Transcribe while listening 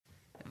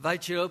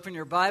Invite you to open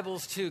your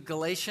Bibles to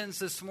Galatians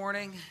this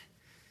morning.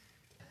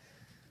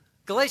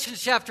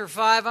 Galatians chapter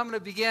 5, I'm going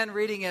to begin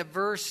reading at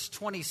verse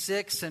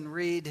 26 and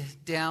read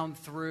down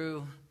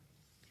through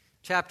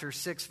chapter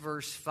 6,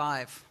 verse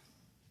 5.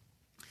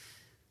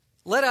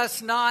 Let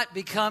us not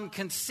become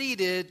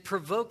conceited,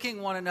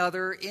 provoking one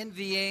another,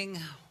 envying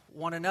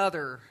one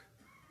another.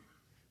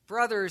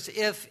 Brothers,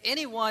 if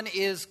anyone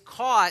is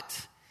caught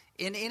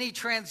in any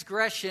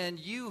transgression,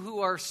 you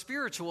who are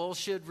spiritual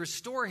should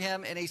restore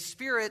him in a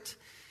spirit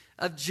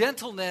of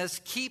gentleness.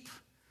 Keep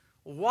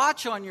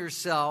watch on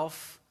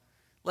yourself,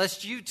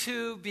 lest you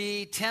too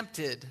be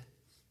tempted.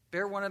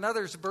 Bear one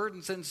another's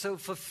burdens, and so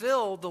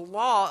fulfill the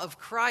law of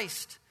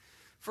Christ.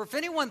 For if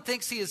anyone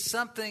thinks he is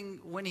something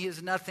when he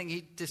is nothing,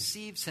 he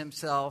deceives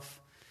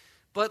himself.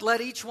 But let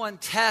each one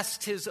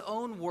test his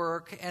own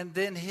work, and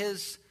then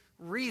his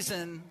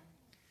reason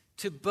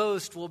to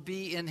boast will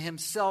be in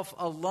himself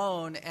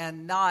alone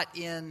and not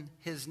in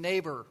his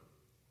neighbor.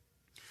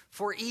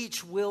 For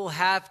each will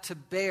have to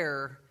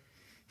bear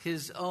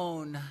his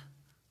own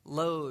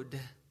load.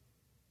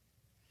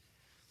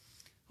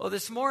 Well,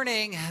 this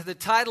morning, the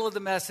title of the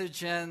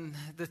message and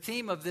the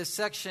theme of this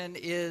section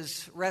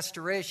is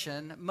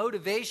restoration,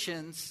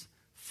 motivations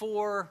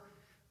for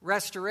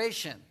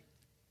restoration.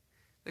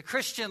 The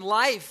Christian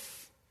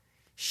life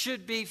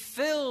should be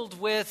filled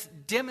with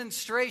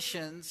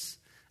demonstrations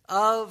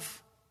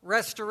of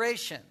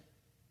restoration.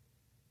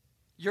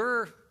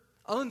 Your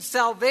own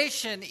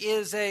salvation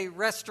is a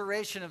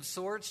restoration of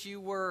sorts. You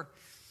were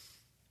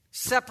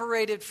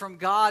separated from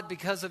God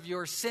because of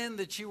your sin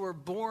that you were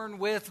born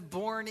with,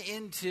 born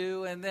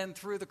into, and then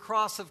through the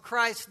cross of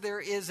Christ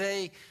there is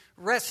a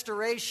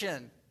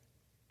restoration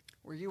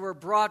where you were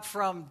brought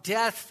from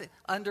death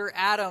under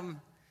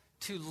Adam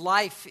to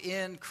life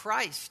in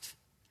Christ.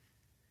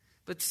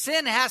 But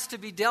sin has to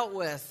be dealt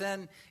with,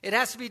 and it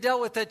has to be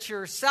dealt with at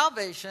your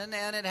salvation,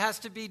 and it has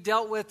to be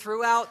dealt with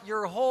throughout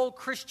your whole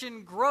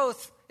Christian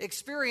growth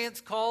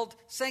experience called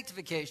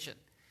sanctification.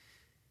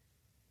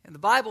 And the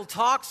Bible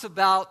talks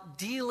about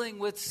dealing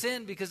with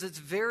sin because it's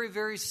very,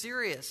 very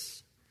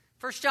serious.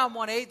 1 John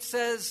 1:8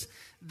 says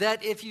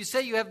that if you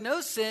say you have no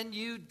sin,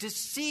 you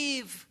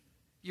deceive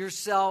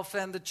yourself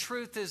and the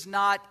truth is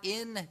not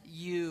in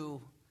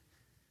you.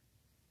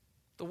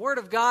 The Word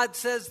of God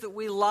says that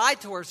we lie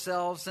to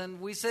ourselves and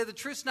we say the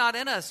truth's not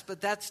in us, but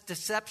that's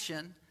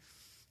deception.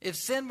 If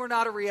sin were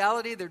not a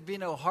reality, there'd be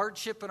no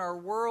hardship in our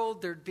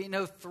world, there'd be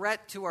no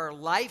threat to our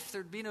life,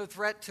 there'd be no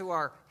threat to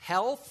our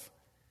health.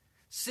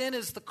 Sin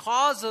is the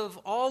cause of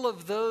all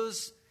of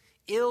those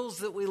ills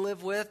that we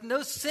live with.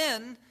 No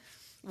sin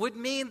would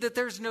mean that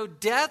there's no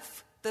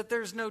death, that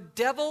there's no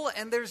devil,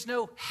 and there's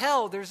no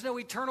hell. There's no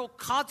eternal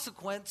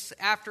consequence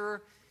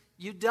after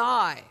you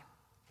die.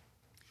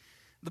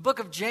 The book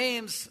of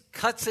James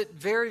cuts it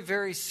very,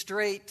 very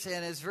straight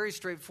and is very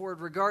straightforward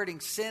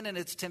regarding sin and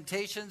its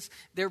temptations.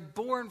 They're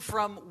born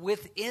from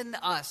within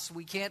us.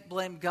 We can't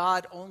blame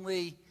God,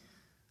 only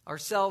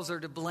ourselves are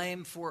to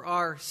blame for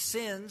our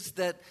sins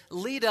that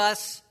lead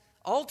us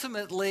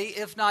ultimately,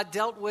 if not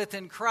dealt with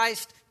in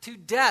Christ, to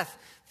death.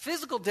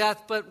 Physical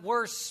death, but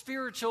worse,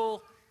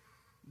 spiritual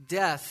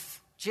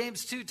death.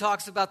 James 2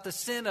 talks about the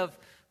sin of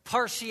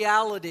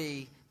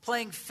partiality,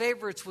 playing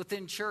favorites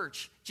within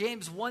church.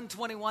 James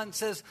 1:21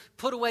 says,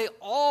 put away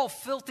all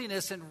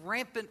filthiness and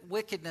rampant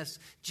wickedness.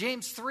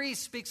 James 3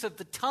 speaks of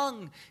the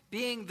tongue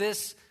being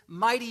this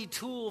mighty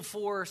tool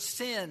for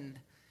sin.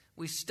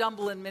 We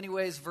stumble in many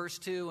ways, verse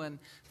 2, and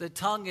the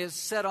tongue is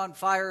set on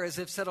fire as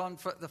if set on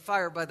the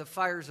fire by the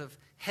fires of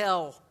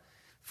hell.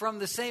 From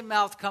the same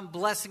mouth come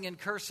blessing and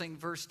cursing,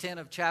 verse 10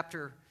 of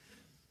chapter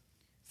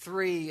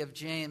 3 of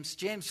James.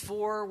 James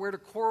 4, where do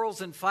quarrels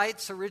and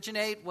fights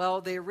originate?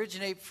 Well, they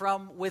originate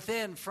from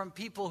within, from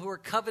people who are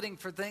coveting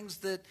for things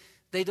that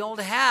they don't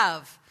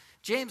have.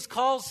 James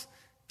calls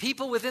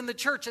people within the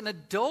church an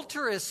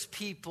adulterous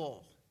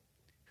people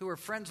who are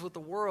friends with the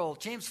world.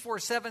 James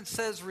 4:7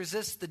 says,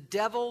 resist the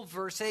devil.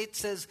 Verse 8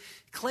 says,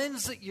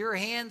 cleanse your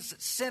hands,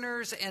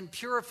 sinners, and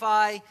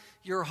purify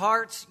your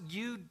hearts,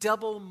 you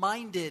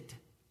double-minded.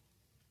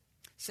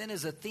 Sin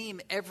is a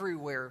theme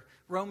everywhere.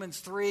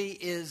 Romans 3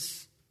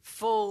 is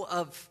full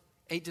of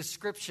a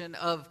description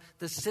of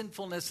the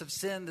sinfulness of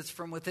sin that's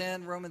from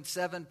within. Romans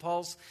 7,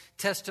 Paul's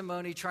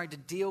testimony trying to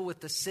deal with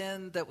the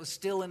sin that was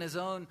still in his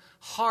own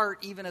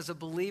heart, even as a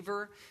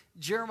believer.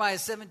 Jeremiah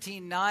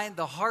 17:9,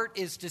 the heart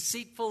is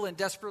deceitful and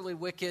desperately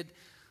wicked.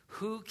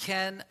 Who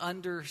can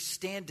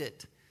understand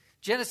it?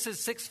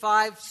 Genesis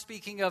 6:5,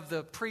 speaking of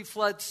the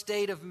pre-flood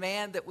state of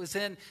man that was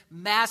in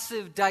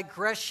massive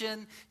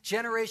digression,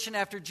 generation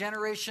after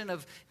generation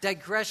of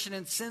digression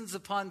and sins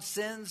upon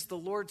sins, the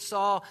Lord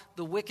saw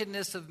the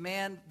wickedness of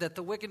man, that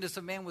the wickedness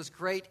of man was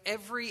great.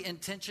 Every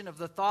intention of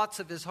the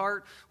thoughts of his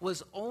heart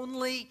was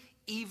only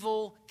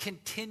evil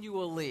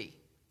continually.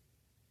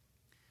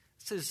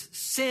 This is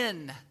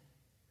sin.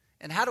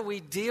 And how do we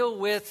deal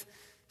with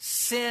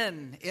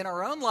sin in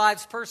our own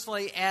lives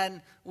personally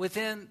and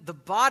within the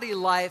body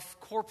life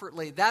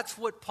corporately? That's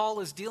what Paul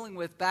is dealing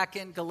with back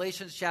in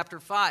Galatians chapter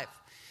 5.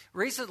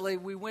 Recently,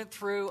 we went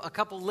through a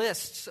couple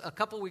lists. A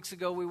couple weeks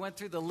ago, we went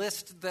through the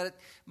list that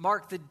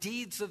marked the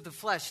deeds of the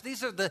flesh.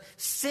 These are the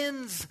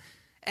sins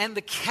and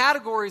the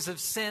categories of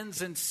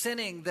sins and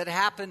sinning that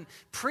happen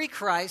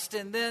pre-Christ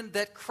and then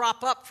that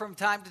crop up from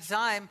time to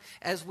time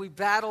as we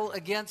battle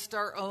against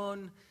our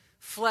own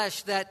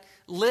flesh. That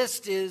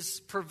list is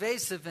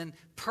pervasive and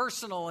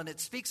personal, and it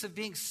speaks of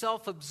being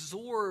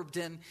self-absorbed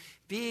and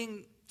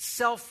being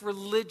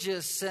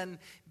self-religious and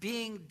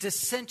being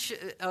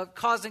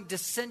causing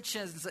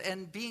dissensions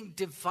and being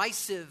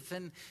divisive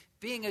and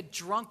being a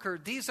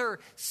drunkard. These are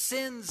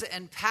sins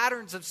and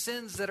patterns of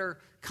sins that are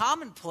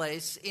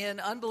commonplace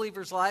in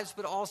unbelievers' lives,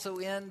 but also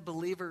in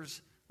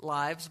believers'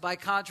 lives. By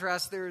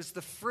contrast, there is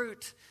the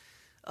fruit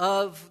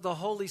of the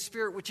Holy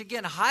Spirit, which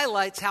again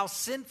highlights how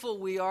sinful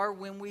we are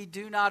when we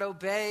do not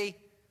obey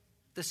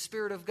the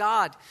Spirit of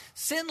God.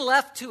 Sin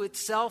left to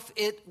itself,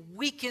 it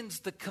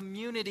weakens the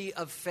community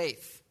of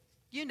faith.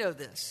 You know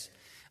this.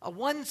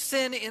 One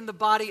sin in the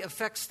body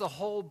affects the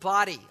whole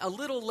body. A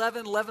little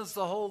leaven leavens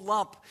the whole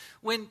lump.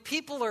 When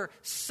people are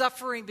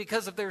suffering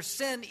because of their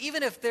sin,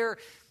 even if their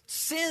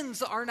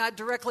sins are not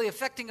directly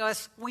affecting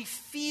us, we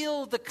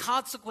feel the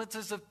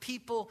consequences of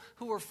people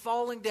who are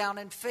falling down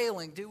and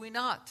failing, do we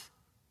not?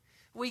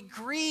 We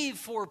grieve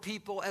for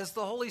people as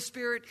the Holy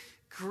Spirit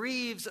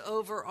grieves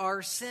over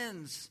our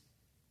sins.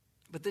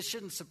 But this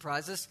shouldn't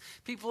surprise us.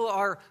 People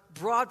are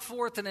brought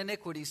forth in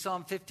iniquity,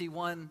 Psalm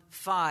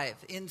 51:5.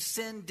 In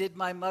sin did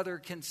my mother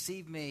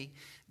conceive me.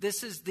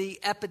 This is the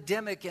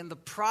epidemic and the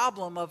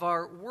problem of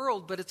our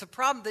world, but it's a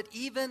problem that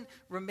even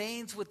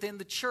remains within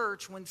the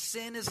church when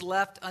sin is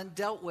left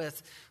undealt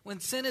with. When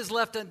sin is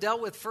left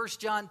undealt with, 1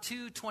 John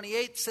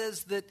 2:28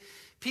 says that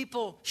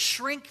people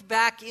shrink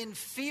back in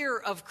fear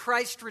of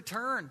Christ's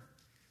return.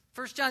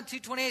 1 John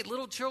 2:28,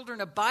 little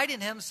children, abide in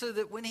him so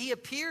that when he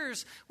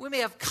appears, we may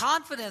have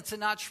confidence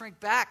and not shrink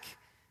back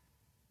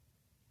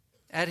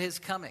at his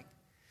coming.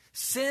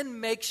 Sin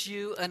makes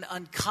you an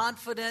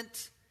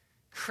unconfident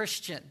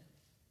Christian.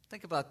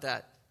 Think about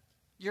that.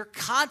 Your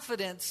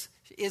confidence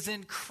is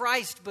in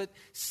Christ, but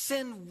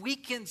sin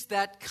weakens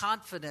that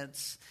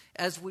confidence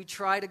as we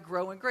try to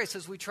grow in grace,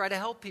 as we try to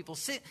help people.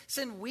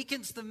 Sin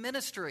weakens the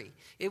ministry.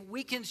 It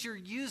weakens your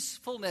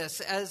usefulness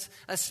as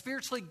a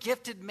spiritually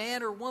gifted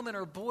man or woman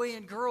or boy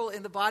and girl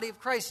in the body of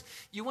Christ.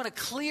 You want a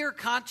clear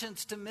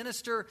conscience to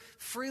minister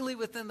freely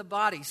within the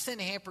body. Sin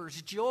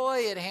hampers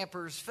joy, it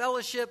hampers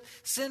fellowship.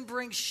 Sin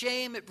brings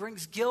shame, it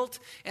brings guilt,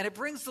 and it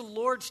brings the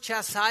Lord's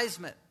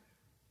chastisement.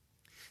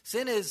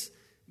 Sin is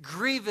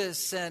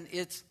grievous and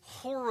it's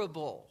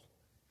horrible.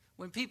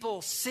 When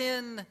people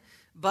sin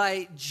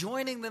by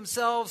joining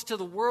themselves to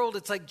the world,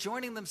 it's like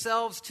joining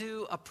themselves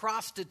to a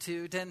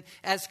prostitute. And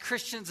as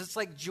Christians, it's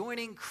like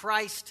joining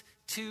Christ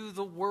to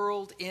the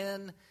world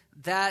in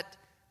that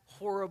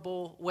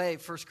horrible way.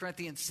 1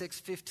 Corinthians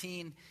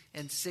 6:15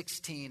 and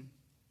 16.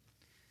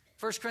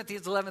 1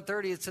 Corinthians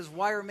 11:30, it says,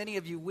 why are many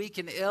of you weak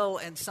and ill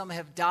and some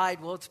have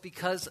died? Well, it's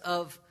because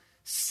of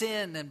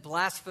sin and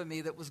blasphemy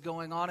that was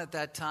going on at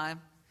that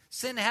time.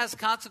 Sin has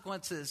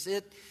consequences.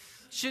 It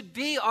should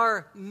be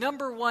our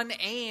number one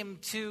aim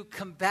to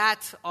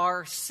combat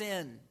our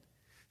sin,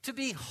 to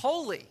be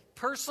holy,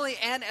 personally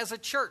and as a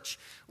church.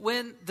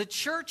 When the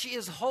church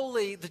is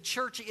holy, the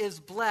church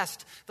is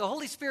blessed. The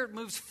Holy Spirit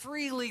moves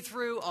freely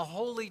through a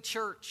holy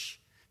church.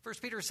 1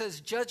 Peter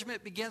says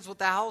judgment begins with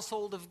the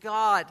household of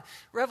God.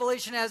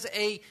 Revelation has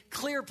a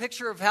clear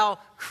picture of how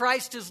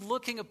Christ is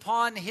looking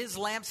upon his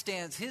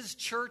lampstands, his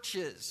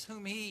churches,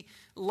 whom he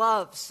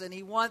loves. And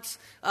he wants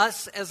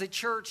us as a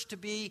church to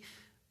be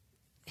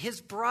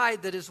his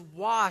bride that is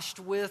washed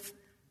with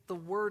the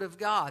word of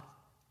God.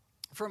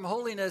 From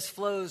holiness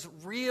flows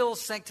real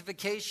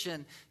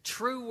sanctification,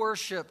 true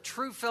worship,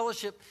 true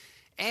fellowship.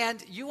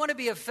 And you want to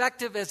be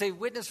effective as a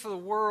witness for the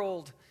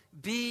world,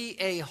 be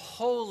a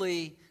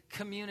holy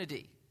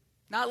community.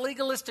 Not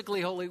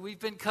legalistically holy. We've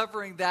been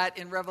covering that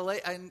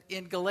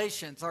in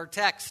Galatians, our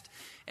text.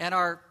 And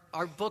our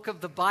book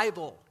of the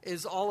Bible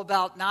is all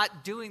about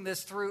not doing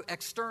this through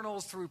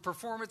externals, through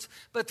performance,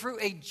 but through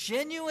a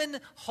genuine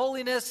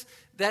holiness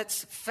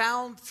that's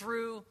found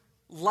through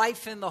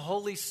life in the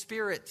Holy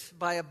Spirit,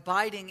 by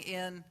abiding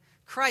in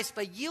Christ,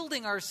 by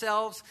yielding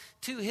ourselves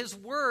to his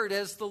word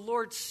as the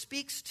Lord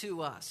speaks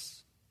to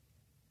us.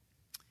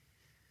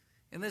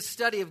 In this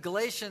study of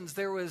Galatians,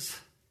 there was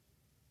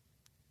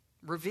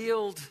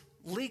revealed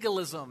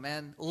legalism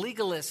and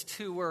legalists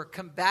who were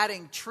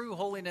combating true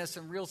holiness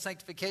and real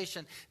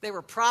sanctification. They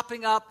were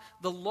propping up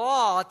the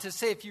law to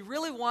say if you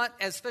really want,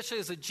 especially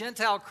as a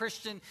Gentile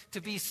Christian,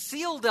 to be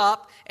sealed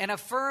up and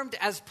affirmed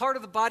as part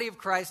of the body of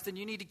Christ, then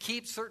you need to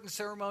keep certain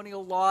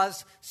ceremonial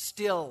laws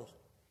still.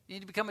 You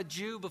need to become a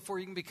Jew before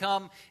you can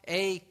become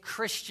a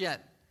Christian.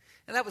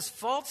 And that was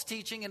false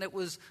teaching, and it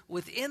was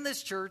within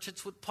this church.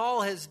 It's what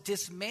Paul has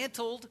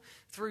dismantled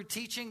through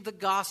teaching the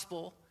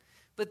gospel.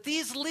 But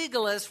these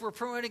legalists were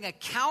promoting a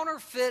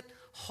counterfeit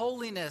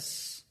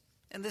holiness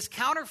And this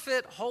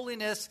counterfeit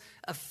holiness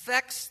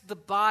affects the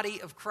body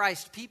of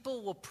Christ.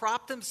 People will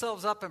prop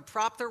themselves up and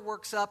prop their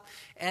works up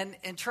and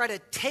try to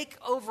take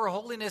over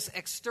holiness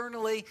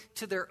externally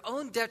to their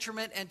own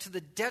detriment and to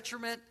the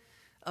detriment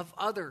of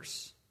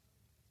others.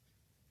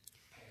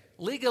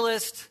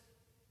 Legalists,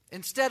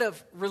 instead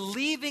of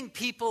relieving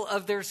people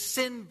of their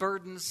sin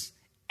burdens,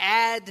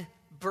 add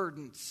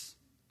burdens.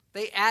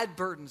 They add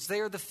burdens.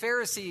 They are the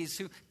Pharisees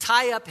who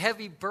tie up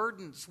heavy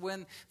burdens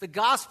when the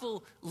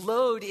gospel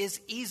load is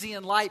easy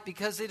and light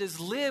because it is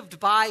lived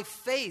by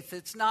faith.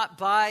 It's not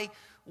by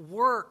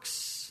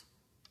works.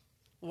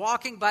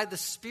 Walking by the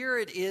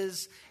Spirit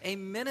is a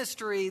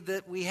ministry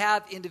that we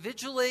have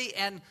individually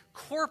and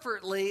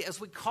corporately as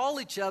we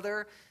call each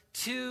other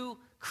to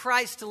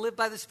Christ to live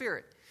by the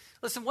Spirit.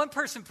 Listen, one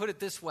person put it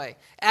this way.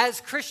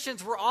 As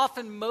Christians, we're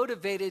often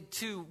motivated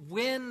to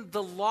win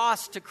the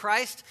lost to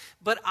Christ.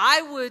 But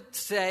I would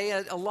say,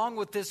 along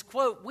with this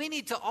quote, we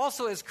need to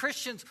also, as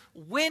Christians,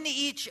 win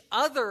each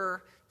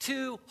other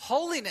to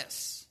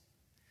holiness.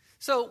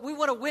 So we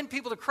want to win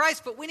people to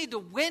Christ, but we need to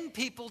win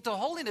people to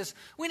holiness.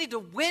 We need to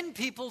win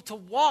people to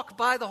walk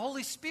by the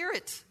Holy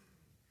Spirit.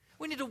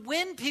 We need to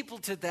win people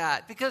to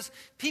that because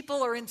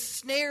people are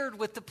ensnared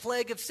with the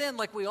plague of sin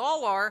like we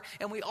all are,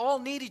 and we all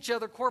need each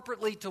other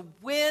corporately to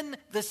win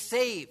the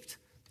saved,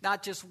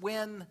 not just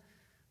win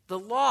the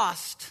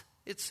lost.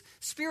 It's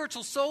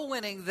spiritual soul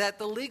winning that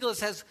the legalist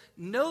has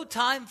no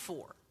time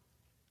for.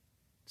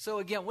 So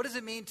again, what does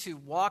it mean to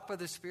walk by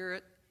the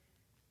Spirit?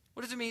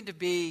 What does it mean to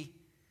be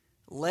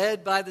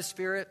led by the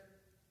Spirit?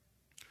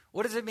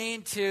 What does it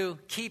mean to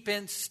keep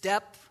in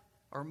step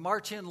or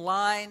march in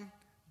line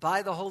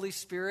by the Holy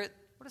Spirit?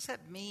 What does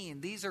that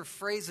mean? These are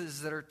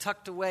phrases that are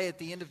tucked away at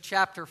the end of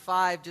chapter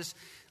 5, just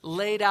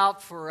laid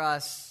out for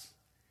us.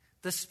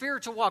 The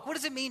spiritual walk. What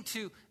does it mean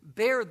to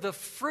bear the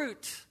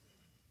fruit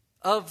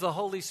of the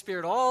Holy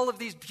Spirit? All of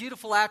these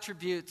beautiful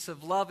attributes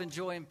of love and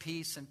joy and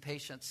peace and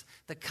patience,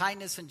 the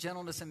kindness and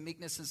gentleness and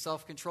meekness and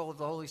self-control of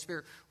the Holy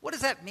Spirit. What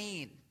does that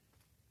mean?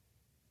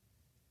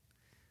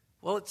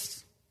 Well,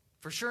 it's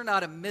for sure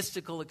not a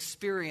mystical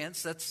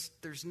experience.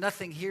 There's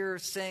nothing here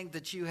saying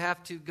that you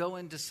have to go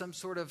into some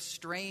sort of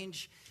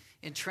strange,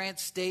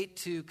 entranced state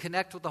to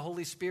connect with the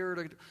Holy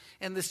Spirit.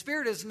 And the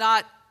Spirit is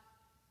not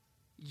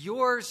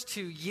yours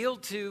to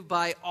yield to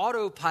by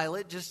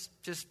autopilot,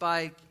 just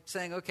by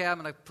saying, okay, I'm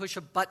going to push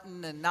a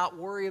button and not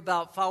worry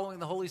about following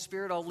the Holy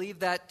Spirit. I'll leave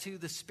that to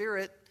the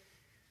Spirit.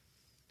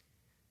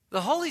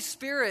 The Holy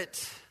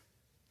Spirit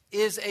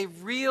is a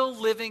real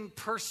living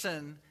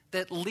person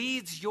that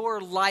leads your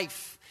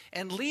life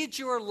and leads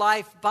your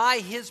life by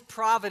His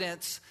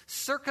providence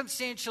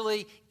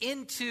circumstantially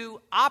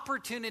into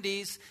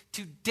opportunities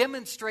to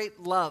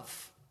demonstrate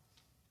love.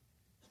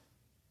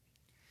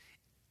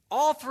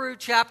 All through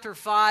chapter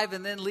 5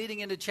 and then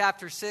leading into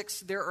chapter 6,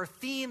 there are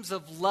themes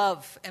of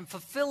love and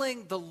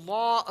fulfilling the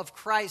law of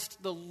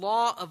Christ, the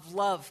law of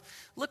love.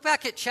 Look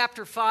back at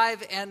chapter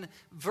 5 and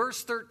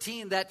verse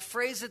 13, that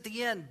phrase at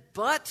the end,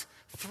 but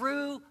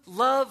through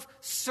love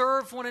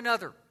serve one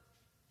another.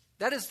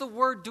 That is the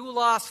word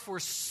doulos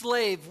for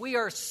slave. We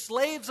are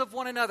slaves of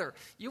one another.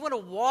 You want to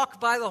walk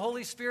by the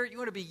Holy Spirit. You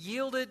want to be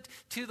yielded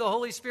to the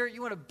Holy Spirit.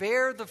 You want to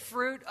bear the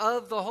fruit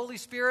of the Holy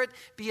Spirit.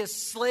 Be a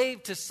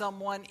slave to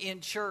someone in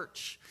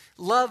church.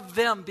 Love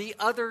them. Be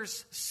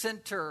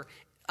others-centered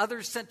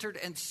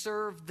and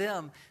serve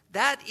them.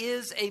 That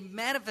is a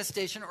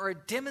manifestation or a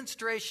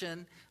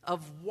demonstration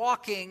of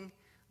walking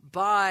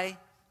by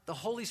the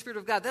Holy Spirit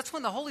of God. That's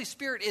when the Holy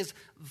Spirit is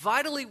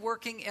vitally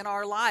working in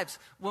our lives.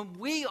 When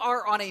we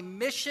are on a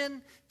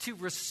mission to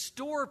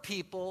restore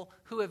people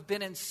who have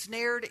been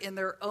ensnared in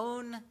their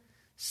own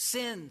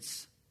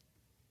sins.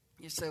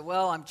 You say,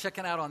 well, I'm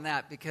checking out on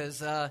that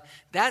because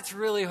that's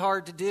really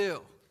hard to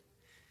do.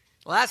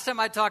 Last time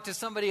I talked to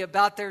somebody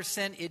about their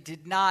sin, it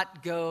did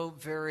not go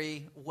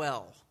very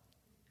well.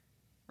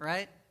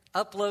 Right?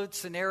 Upload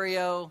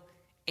scenario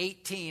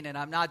 18 and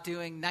I'm not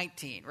doing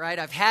 19, right?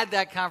 I've had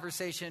that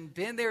conversation,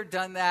 been there,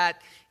 done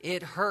that.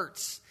 It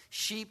hurts.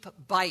 Sheep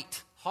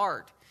bite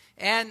hard.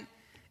 And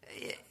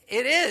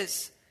it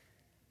is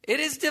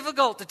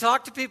difficult to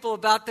talk to people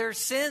about their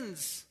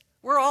sins.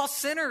 We're all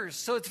sinners,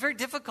 so it's very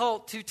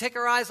difficult to take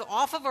our eyes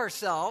off of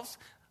ourselves.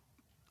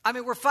 I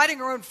mean, we're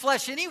fighting our own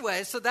flesh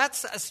anyway, so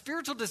that's a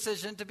spiritual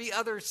decision to be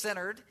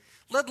other-centered,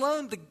 let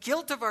alone the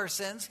guilt of our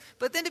sins,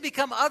 but then to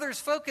become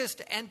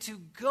others-focused and to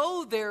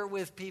go there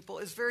with people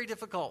is very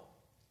difficult.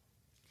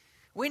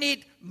 We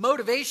need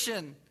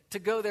motivation to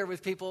go there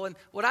with people. And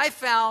what I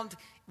found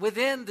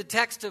within the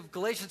text of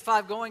Galatians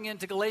 5 going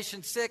into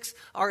Galatians 6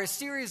 are a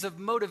series of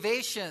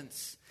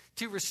motivations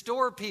to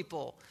restore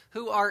people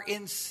who are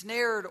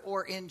ensnared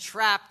or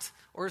entrapped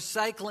or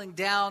cycling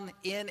down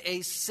in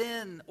a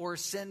sin or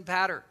sin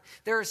pattern.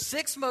 There are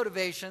 6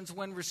 motivations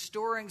when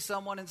restoring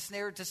someone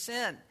ensnared to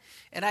sin.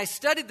 And I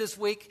studied this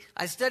week,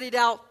 I studied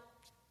out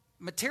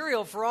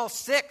material for all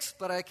 6,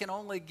 but I can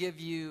only give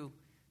you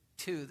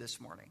 2 this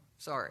morning.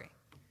 Sorry.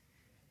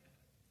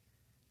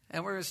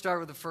 And we're going to start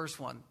with the first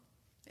one.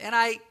 And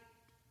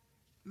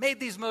made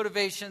these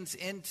motivations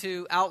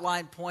into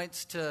outline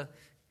points to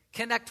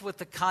connect with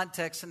the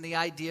context and the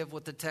idea of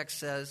what the text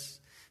says.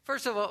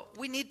 First of all,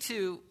 we need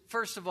to,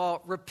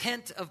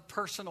 repent of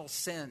personal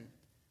sin.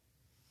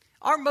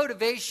 Our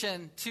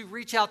motivation to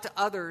reach out to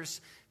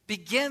others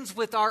begins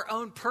with our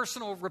own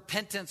personal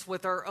repentance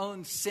with our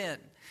own sin.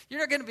 You're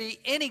not going to be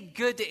any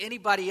good to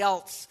anybody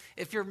else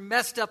if you're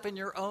messed up in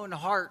your own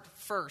heart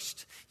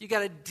first. You got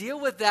to deal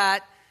with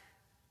that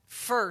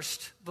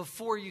first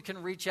before you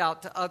can reach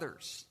out to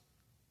others.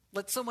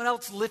 Let someone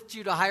else lift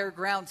you to higher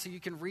ground so you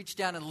can reach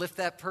down and lift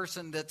that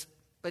person that's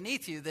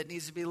beneath you that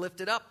needs to be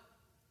lifted up.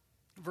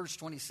 Verse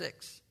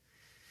 26.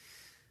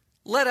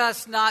 Let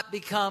us not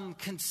become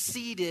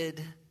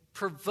conceited,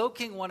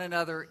 provoking one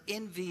another,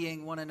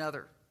 envying one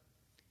another.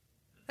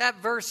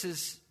 That verse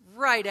is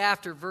right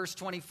after verse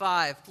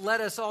 25.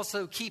 Let us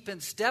also keep in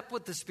step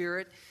with the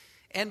Spirit.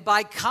 And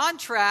by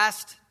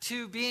contrast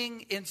to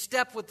being in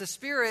step with the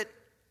Spirit,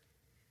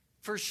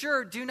 for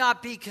sure, do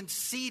not be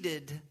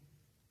conceited.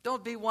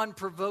 Don't be one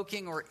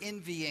provoking or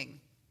envying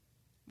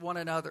one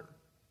another.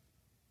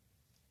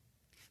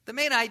 The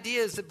main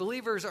idea is that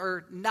believers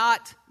are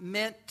not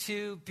meant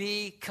to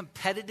be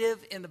competitive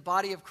in the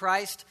body of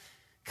Christ.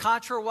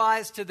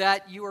 Contrawise to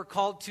that, you are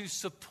called to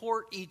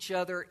support each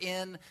other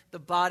in the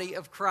body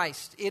of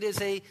Christ. It is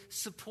a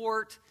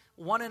support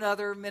one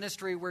another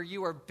ministry where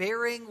you are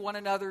bearing one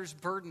another's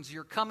burdens.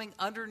 You're coming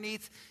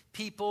underneath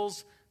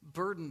people's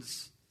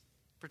burdens.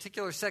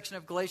 Particular section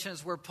of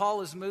Galatians where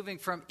Paul is moving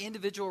from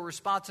individual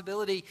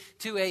responsibility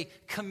to a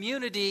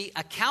community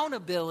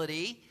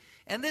accountability.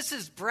 And this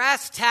is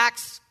brass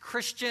tacks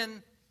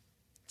Christian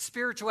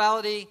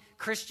spirituality,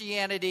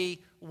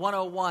 Christianity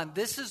 101.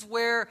 This is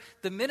where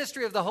the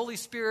ministry of the Holy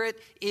Spirit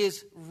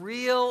is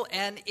real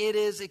and it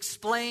is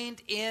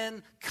explained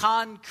in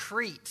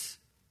concrete.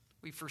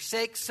 We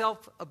forsake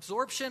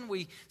self-absorption.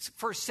 We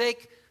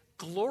forsake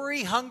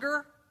glory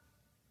hunger.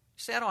 You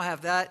say, I don't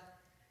have that.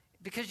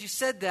 Because you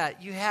said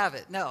that, you have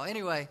it. No,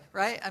 anyway,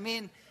 right? I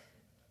mean,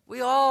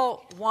 we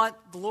all want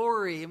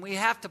glory, and we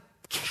have to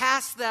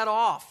cast that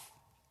off.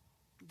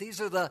 These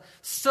are the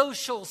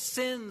social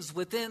sins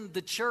within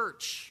the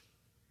church.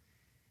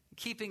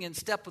 Keeping in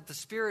step with the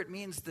Spirit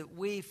means that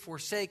we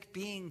forsake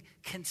being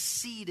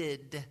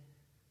conceited.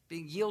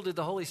 Being yielded to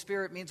the Holy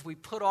Spirit means we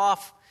put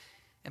off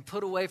and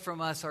put away from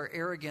us our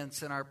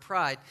arrogance and our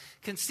pride.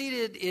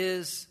 Conceited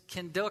is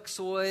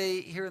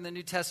kendoxoi. Here in the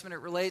New Testament, it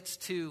relates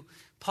to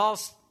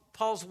Paul's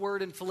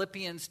word in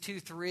Philippians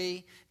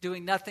 2:3,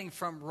 doing nothing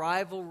from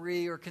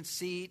rivalry or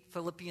conceit.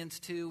 Philippians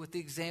 2, with the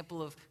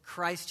example of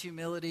Christ's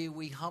humility,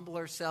 we humble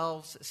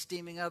ourselves,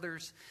 esteeming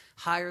others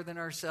higher than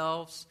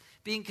ourselves.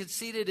 Being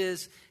conceited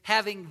is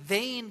having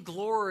vain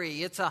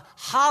glory. It's a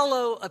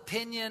hollow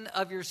opinion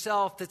of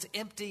yourself that's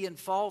empty and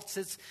false.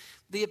 It's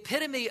the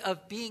epitome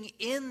of being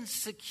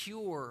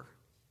insecure.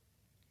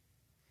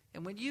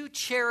 And when you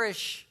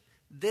cherish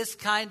this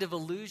kind of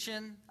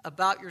illusion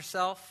about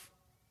yourself,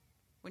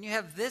 when you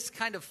have this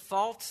kind of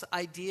false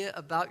idea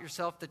about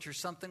yourself that you're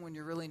something when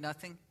you're really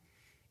nothing,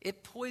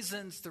 it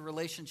poisons the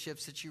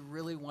relationships that you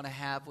really want to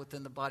have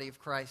within the body of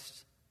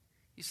Christ.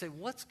 You say,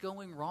 what's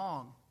going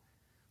wrong?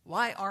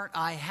 Why aren't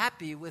I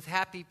happy with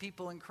happy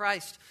people in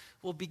Christ?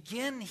 Well,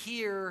 begin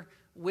here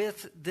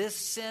with this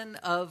sin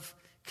of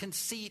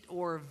conceit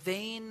or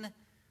vain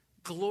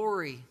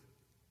glory.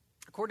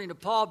 According to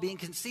Paul, being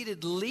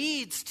conceited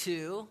leads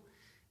to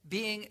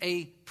being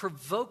a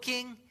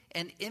provoking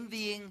and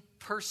envying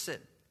person.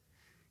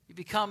 You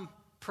become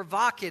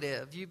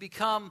provocative. You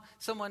become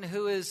someone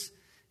who is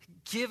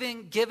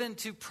given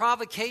to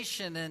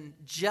provocation and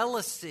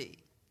jealousy.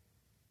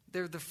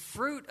 They're the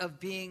fruit of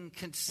being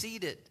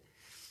conceited.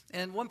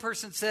 And one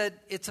person said,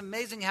 it's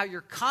amazing how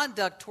your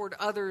conduct toward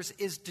others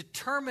is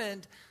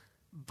determined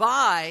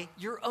by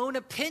your own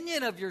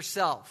opinion of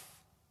yourself.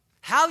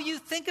 How you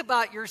think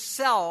about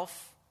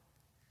yourself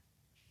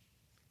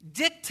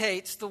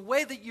dictates the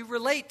way that you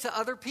relate to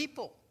other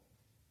people.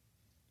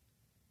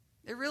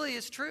 It really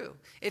is true.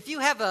 If you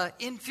have an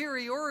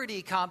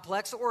inferiority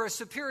complex or a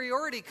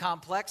superiority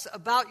complex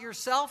about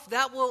yourself,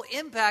 that will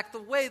impact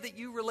the way that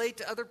you relate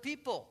to other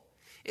people.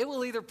 It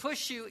will either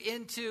push you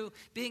into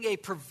being a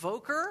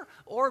provoker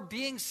or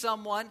being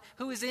someone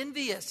who is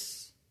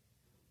envious.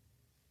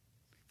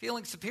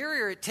 Feeling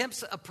superior, it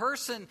tempts a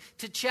person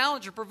to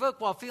challenge or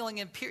provoke, while feeling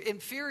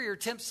inferior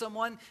tempts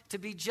someone to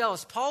be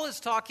jealous. Paul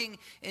is talking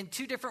in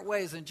two different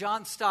ways, and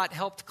John Stott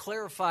helped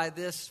clarify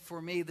this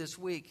for me this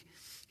week.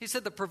 He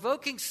said the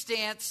provoking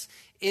stance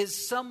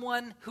is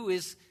someone who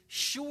is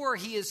sure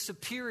he is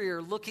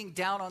superior looking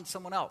down on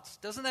someone else.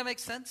 Doesn't that make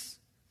sense?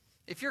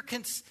 If you're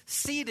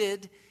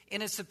conceited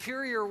in a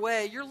superior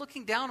way, you're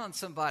looking down on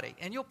somebody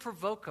and you'll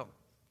provoke them.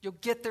 You'll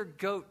get their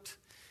goat.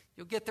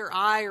 You'll get their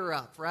ire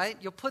up, right?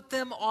 You'll put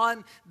them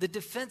on the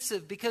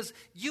defensive because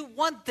you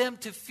want them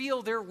to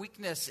feel their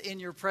weakness in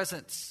your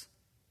presence.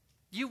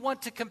 You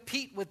want to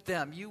compete with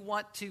them. You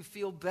want to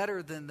feel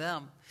better than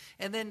them.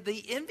 And then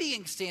the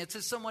envying stance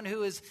is someone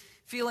who is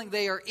feeling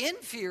they are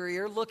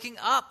inferior, looking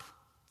up,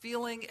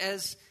 feeling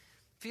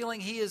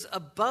he is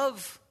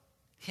above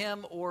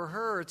him or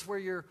her. It's where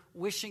you're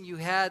wishing you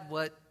had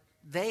what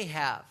they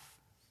have.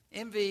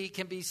 Envy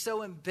can be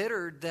so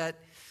embittered that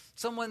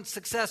someone's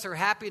success or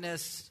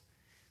happiness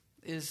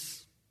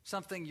is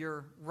something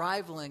you're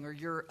rivaling or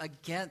you're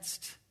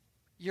against.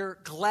 You're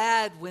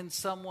glad when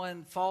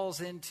someone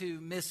falls into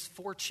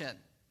misfortune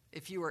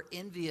if you are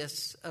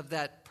envious of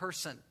that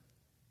person.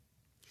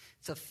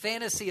 It's a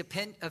fantasy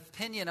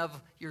opinion of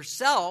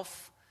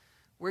yourself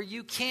where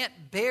you can't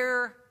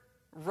bear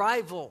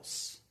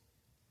rivals.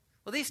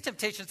 Well, these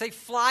temptations, they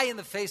fly in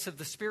the face of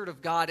the Spirit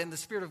of God and the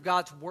Spirit of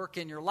God's work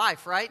in your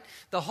life, right?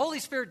 The Holy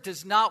Spirit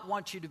does not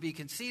want you to be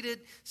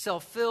conceited,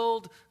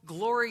 self-filled,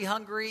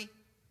 glory-hungry.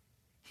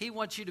 He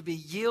wants you to be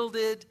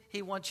yielded.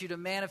 He wants you to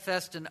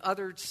manifest an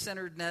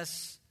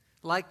other-centeredness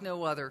like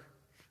no other.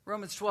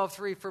 Romans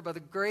 12:3, for by the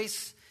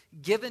grace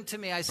given to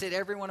me, I say to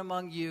everyone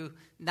among you,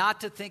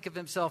 not to think of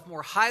himself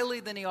more highly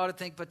than he ought to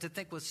think, but to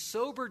think with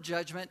sober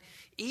judgment,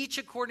 each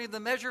according to the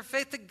measure of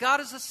faith that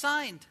God has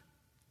assigned.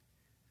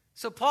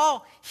 So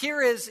Paul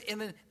here is,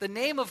 in the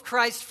name of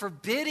Christ,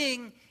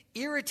 forbidding,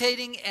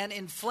 irritating, and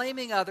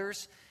inflaming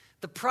others.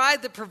 The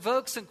pride that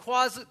provokes and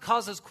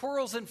causes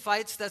quarrels and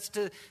fights,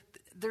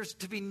 there's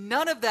to be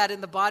none of that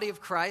in the body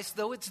of Christ.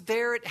 Though it's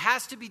there, it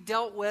has to be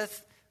dealt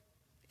with.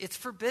 It's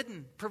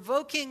forbidden.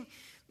 Provoking,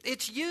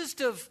 it's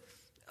used of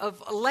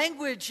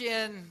language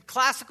in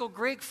classical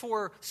Greek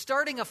for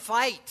starting a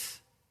fight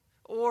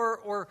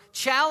or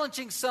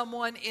challenging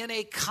someone in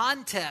a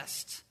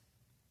contest.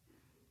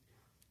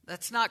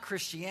 That's not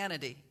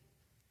Christianity.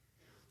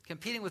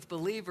 Competing with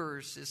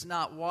believers is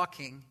not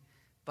walking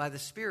by the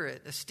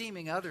Spirit.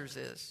 Esteeming others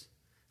is.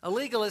 A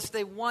legalist,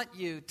 they want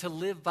you to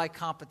live by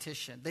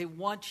competition. They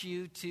want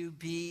you to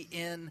be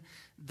in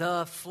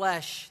the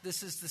flesh.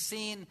 This is the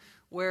scene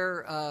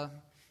where,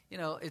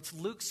 it's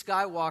Luke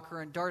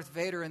Skywalker and Darth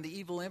Vader and the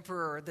evil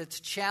emperor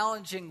that's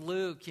challenging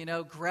Luke,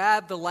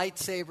 grab the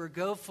lightsaber,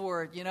 go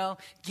for it,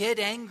 get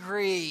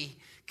angry,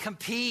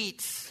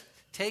 compete,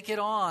 take it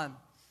on.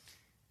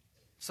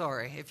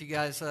 Sorry if you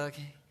guys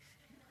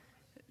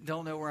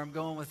don't know where I'm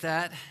going with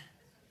that.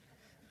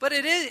 But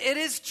it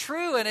is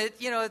true, and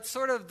it's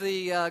sort of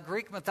the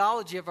Greek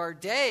mythology of our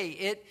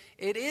day.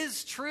 It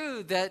is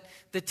true that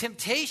the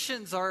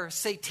temptations are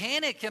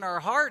satanic in our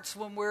hearts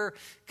when we're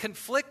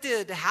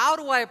conflicted. How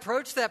do I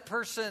approach that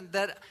person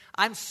that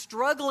I'm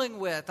struggling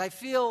with? I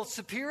feel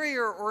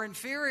superior or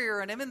inferior,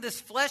 and I'm in this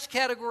flesh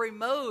category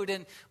mode,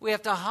 and we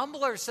have to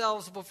humble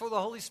ourselves before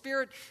the Holy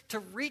Spirit to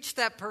reach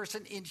that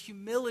person in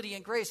humility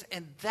and grace.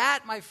 And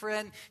that, my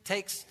friend,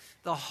 takes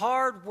the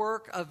hard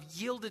work of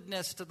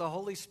yieldedness to the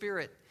Holy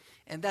Spirit.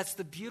 And that's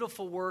the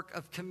beautiful work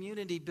of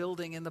community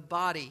building in the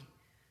body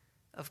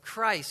of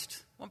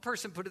Christ. One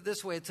person put it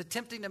this way: it's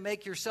attempting to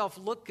make yourself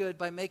look good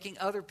by making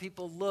other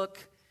people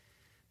look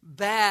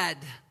bad.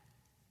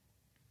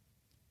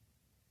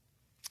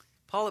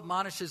 Paul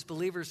admonishes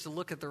believers to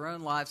look at their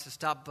own lives, to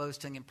stop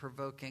boasting and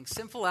provoking.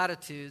 Sinful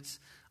attitudes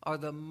are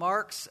the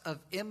marks of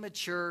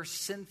immature,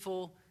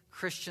 sinful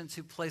Christians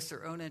who place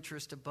their own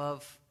interest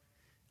above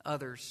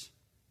others.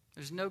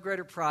 There's no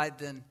greater pride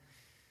than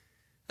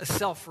a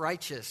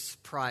self-righteous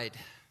pride.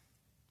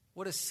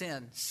 What is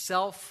sin?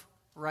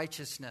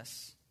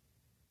 Self-righteousness.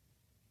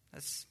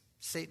 That's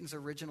Satan's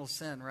original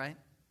sin, right?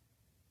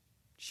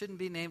 Shouldn't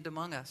be named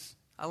among us.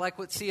 I like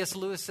what C.S.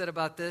 Lewis said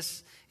about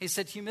this. He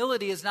said,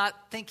 humility is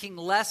not thinking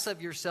less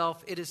of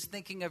yourself, it is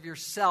thinking of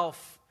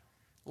yourself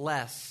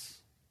less.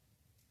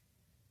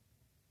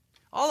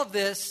 All of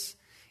this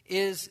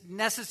is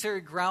necessary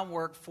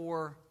groundwork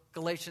for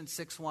Galatians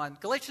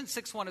 6:1. Galatians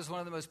 6:1 is one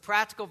of the most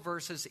practical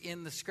verses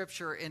in the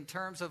Scripture in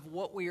terms of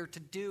what we are to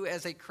do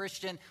as a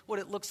Christian, what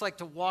it looks like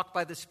to walk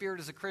by the Spirit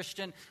as a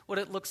Christian, what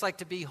it looks like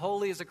to be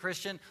holy as a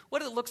Christian,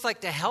 what it looks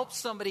like to help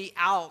somebody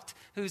out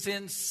who's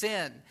in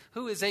sin,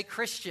 who is a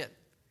Christian.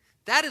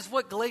 That is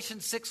what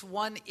Galatians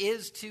 6:1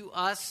 is to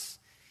us.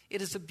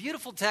 It is a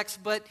beautiful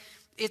text, but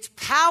its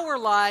power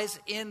lies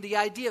in the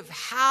idea of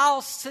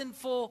how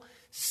sinful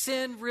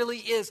sin really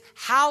is,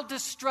 how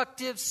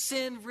destructive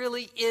sin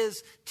really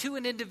is to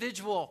an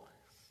individual,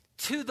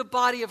 to the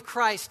body of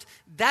Christ.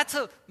 That's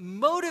a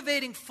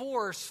motivating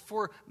force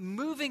for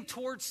moving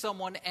towards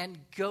someone and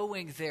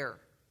going there.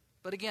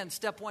 But again,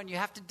 step one, you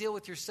have to deal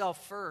with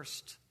yourself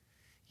first.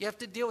 You have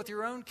to deal with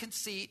your own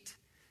conceit,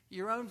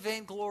 your own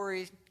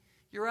vainglory,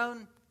 your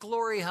own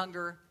glory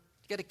hunger.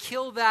 You got to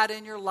kill that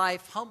in your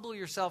life, humble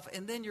yourself,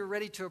 and then you're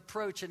ready to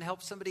approach and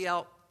help somebody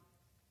out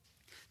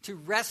to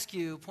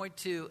rescue, point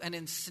to, an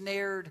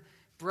ensnared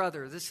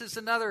brother. This is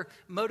another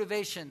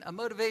motivation, a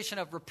motivation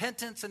of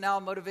repentance and now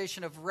a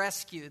motivation of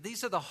rescue.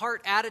 These are the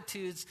heart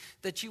attitudes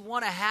that you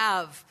want to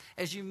have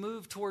as you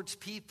move towards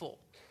people.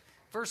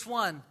 Verse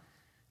 1,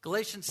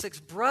 Galatians 6,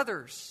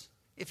 brothers,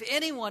 if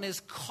anyone is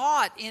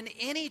caught in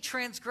any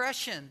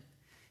transgression,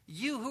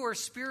 you who are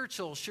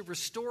spiritual should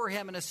restore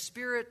him in a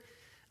spirit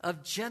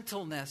of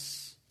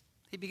gentleness.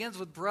 He begins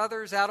with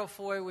brothers,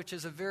 adelphoi, which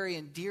is a very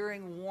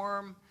endearing,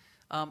 warm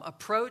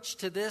approach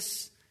to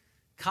this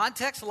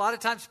context. A lot of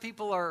times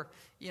people are,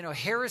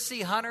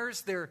 heresy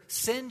hunters. They're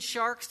sin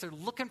sharks. They're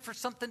looking for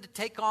something to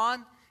take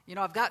on.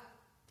 I've got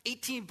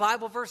 18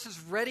 Bible verses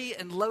ready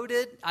and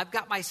loaded. I've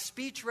got my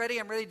speech ready.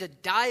 I'm ready to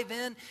dive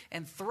in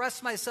and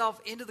thrust myself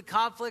into the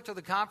conflict or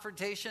the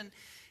confrontation.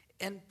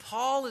 And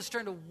Paul is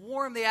trying to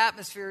warm the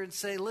atmosphere and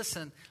say,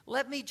 listen,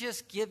 let me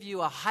just give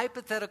you a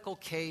hypothetical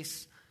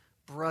case,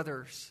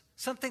 brothers.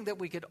 Something that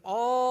we could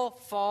all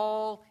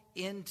fall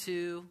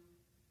into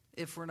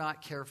if we're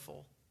not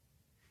careful.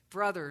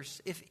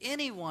 Brothers, if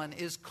anyone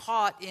is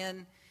caught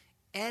in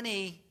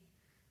any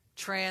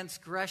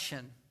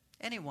transgression,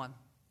 anyone.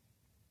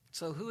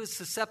 So who is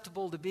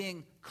susceptible to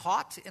being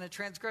caught in a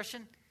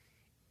transgression?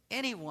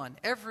 Anyone,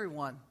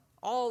 everyone,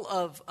 all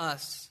of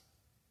us.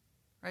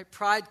 Right?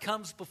 Pride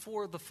comes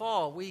before the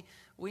fall. We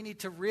need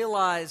to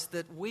realize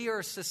that we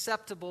are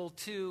susceptible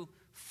to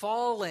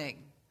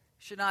falling.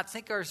 Should not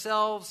think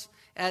ourselves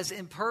as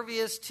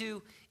impervious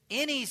to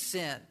any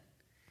sin.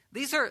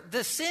 These are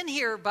the sin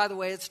here, by the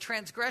way, it's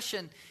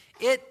transgression.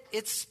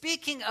 It's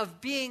speaking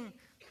of being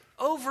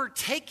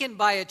overtaken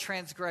by a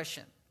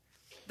transgression.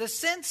 The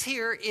sense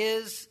here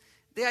is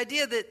the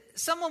idea that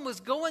someone was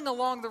going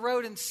along the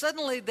road and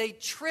suddenly they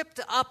tripped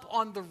up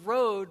on the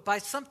road by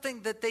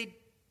something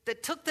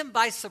that took them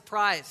by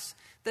surprise,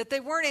 that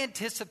they weren't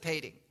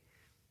anticipating.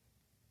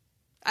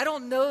 I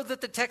don't know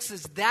that the text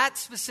is that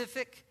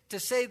specific to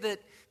say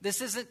that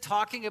this isn't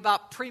talking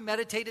about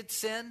premeditated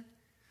sin.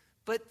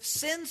 But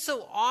sin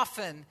so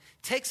often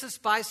takes us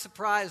by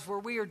surprise where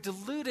we are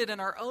deluded in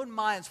our own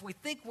minds. We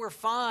think we're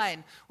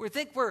fine. We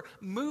think we're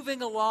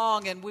moving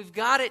along and we've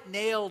got it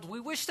nailed. We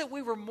wish that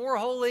we were more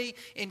holy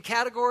in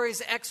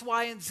categories X,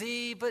 Y, and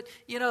Z, but,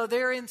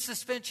 they're in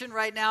suspension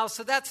right now,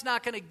 so that's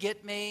not going to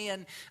get me.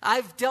 And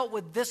I've dealt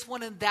with this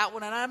one and that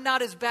one, and I'm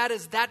not as bad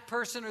as that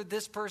person or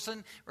this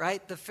person,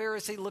 right? The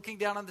Pharisee looking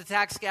down on the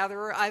tax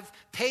gatherer. I've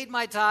paid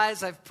my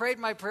tithes. I've prayed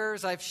my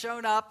prayers. I've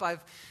shown up.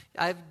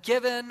 I've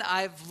given,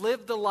 I've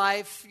lived the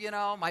life,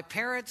 my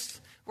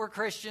parents were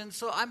Christians,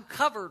 so I'm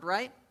covered,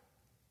 right?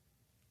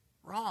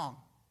 Wrong.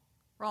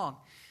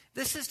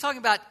 This is talking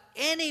about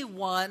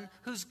anyone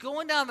who's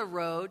going down the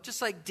road,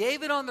 just like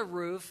David on the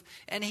roof,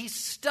 and he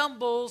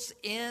stumbles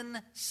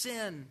in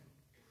sin.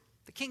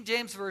 The King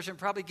James Version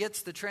probably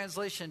gets the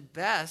translation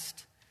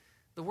best.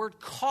 The word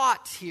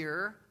caught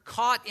here,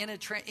 caught in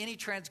any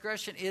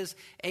transgression, is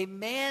a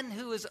man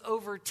who is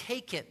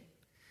overtaken.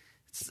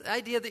 It's the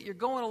idea that you're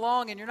going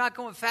along and you're not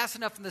going fast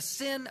enough and the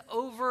sin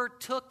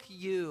overtook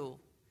you.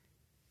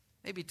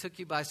 Maybe took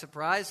you by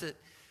surprise.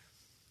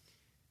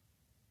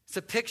 It's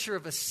a picture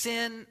of a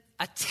sin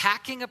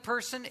attacking a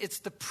person. It's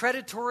the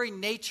predatory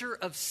nature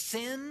of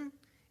sin.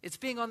 It's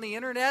being on the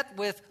internet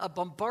with a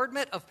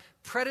bombardment of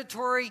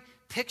predatory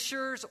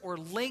pictures or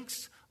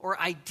links or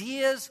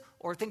ideas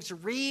or things to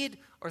read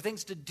or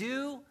things to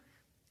do.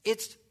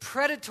 It's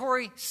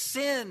predatory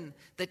sin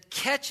that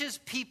catches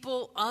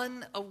people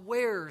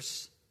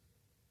unawares.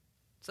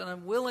 It's an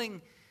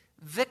unwilling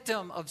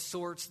victim of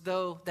sorts,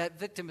 though that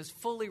victim is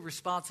fully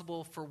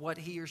responsible for what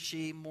he or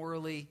she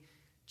morally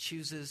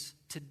chooses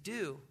to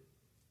do.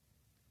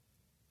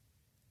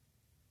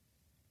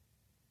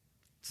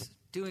 It's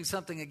doing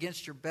something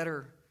against your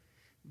better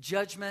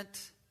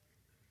judgment.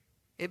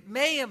 It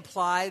may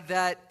imply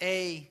that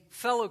a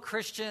fellow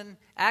Christian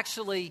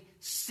actually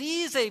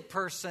sees a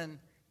person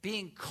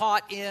being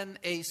caught in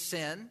a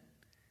sin.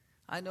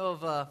 I know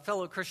of a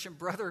fellow Christian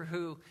brother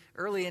who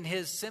early in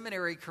his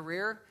seminary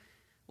career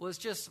was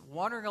just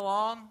wandering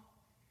along,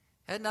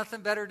 had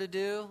nothing better to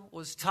do,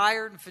 was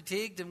tired and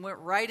fatigued, and went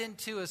right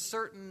into a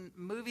certain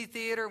movie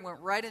theater, went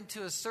right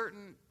into a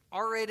certain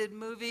R-rated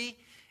movie,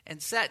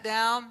 and sat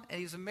down, and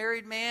he was a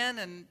married man,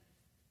 and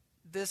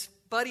this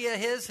buddy of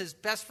his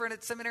best friend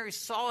at seminary,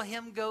 saw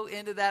him go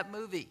into that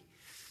movie.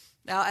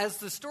 Now, as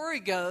the story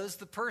goes,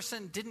 the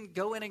person didn't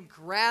go in and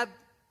grab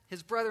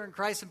his brother in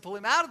Christ and pull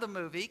him out of the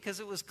movie because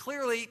it was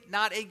clearly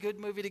not a good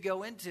movie to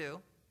go into.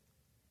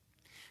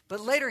 But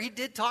later he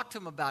did talk to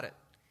him about it.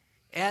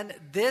 And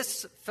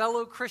this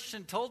fellow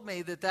Christian told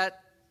me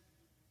that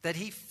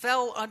he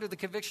fell under the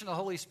conviction of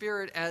the Holy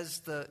Spirit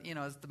as the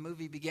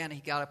movie began. He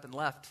got up and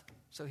left.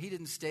 So he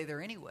didn't stay there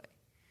anyway.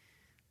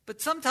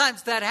 But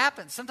sometimes that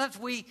happens. Sometimes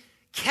we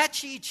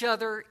catch each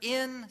other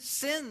in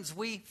sins.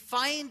 We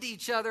find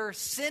each other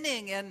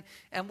sinning and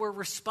we're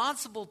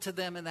responsible to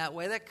them in that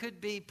way. That could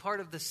be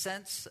part of the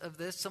sense of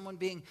this, someone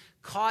being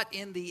caught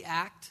in the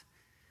act.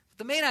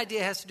 The main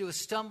idea has to do with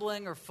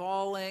stumbling or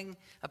falling,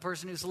 a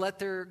person who's let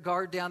their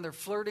guard down, they're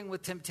flirting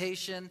with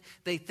temptation,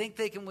 they think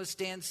they can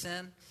withstand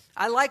sin.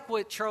 I like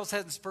what Charles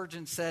Haddon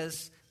Spurgeon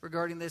says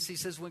regarding this. He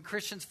says, when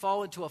Christians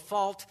fall into a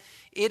fault,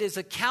 it is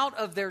account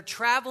of their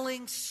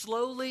traveling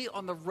slowly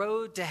on the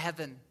road to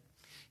heaven.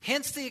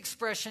 Hence the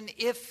expression,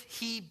 if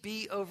he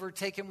be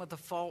overtaken with a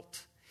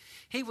fault.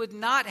 He would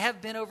not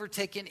have been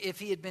overtaken if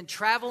he had been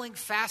traveling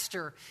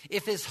faster.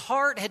 If his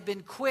heart had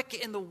been quick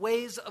in the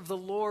ways of the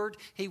Lord,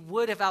 he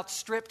would have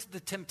outstripped the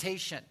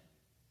temptation.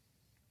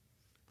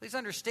 Please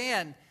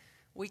understand,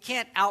 We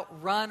can't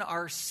outrun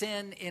our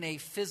sin in a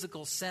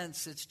physical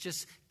sense. It's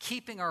just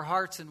keeping our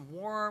hearts in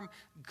warm,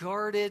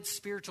 guarded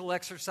spiritual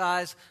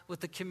exercise with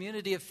the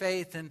community of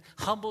faith and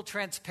humble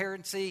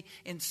transparency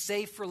in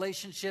safe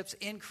relationships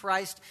in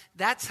Christ.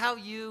 That's how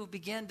you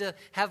begin to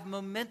have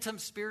momentum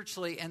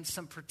spiritually and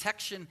some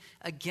protection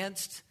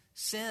against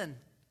sin.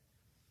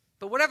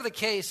 But whatever the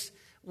case,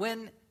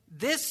 when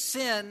this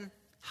sin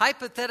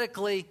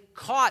hypothetically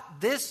caught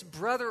this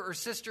brother or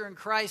sister in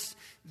Christ,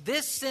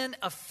 this sin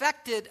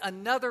affected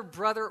another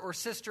brother or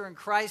sister in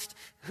Christ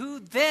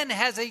who then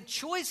has a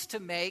choice to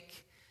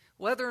make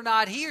whether or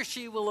not he or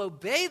she will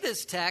obey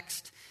this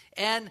text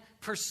and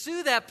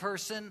pursue that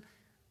person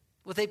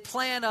with a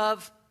plan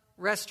of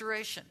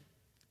restoration.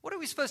 What are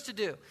we supposed to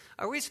do?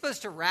 Are we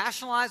supposed to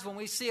rationalize when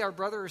we see our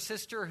brother or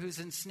sister who's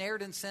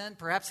ensnared in sin,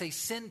 perhaps a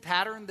sin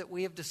pattern that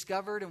we have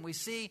discovered, and we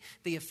see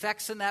the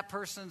effects in that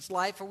person's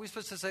life? Are we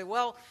supposed to say,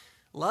 well,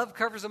 love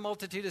covers a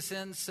multitude of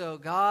sins, so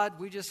God,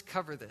 we just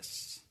cover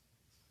this?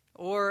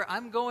 Or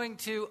I'm going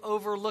to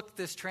overlook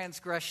this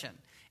transgression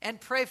and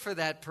pray for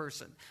that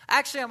person.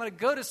 Actually, I'm going to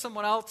go to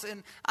someone else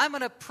and I'm going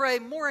to pray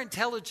more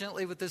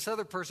intelligently with this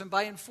other person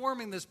by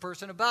informing this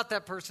person about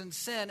that person's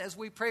sin as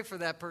we pray for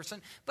that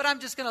person. But I'm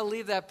just going to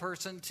leave that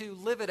person to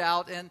live it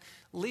out and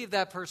leave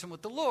that person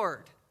with the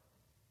Lord.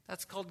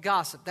 That's called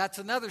gossip. That's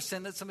another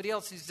sin that somebody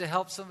else needs to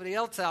help somebody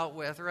else out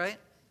with, right?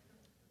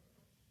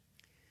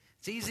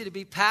 It's easy to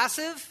be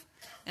passive,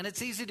 and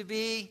it's easy to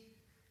be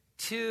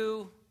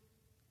too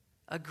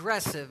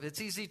aggressive. It's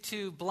easy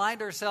to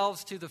blind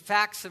ourselves to the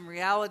facts and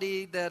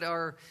reality that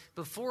are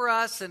before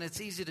us, and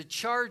it's easy to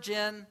charge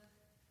in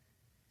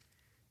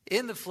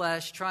the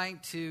flesh, trying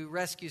to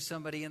rescue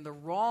somebody in the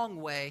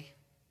wrong way.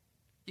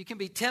 You can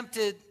be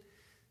tempted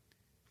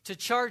to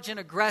charge in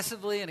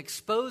aggressively and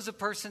expose a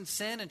person's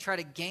sin and try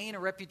to gain a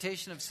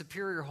reputation of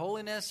superior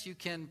holiness. You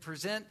can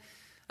present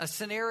a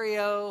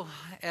scenario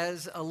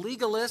as a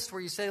legalist where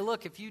you say,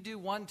 look, if you do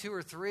 1, 2,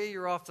 or 3,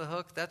 you're off the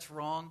hook. That's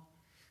wrong.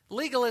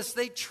 Legalists,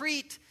 they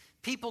treat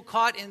people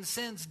caught in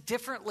sins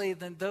differently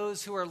than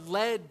those who are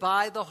led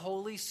by the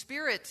Holy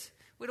Spirit.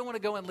 We don't want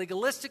to go in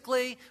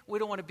legalistically. We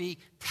don't want to be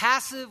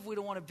passive. We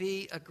don't want to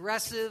be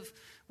aggressive.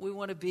 We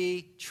want to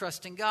be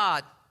trusting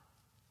God.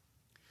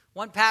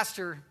 One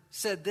pastor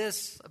said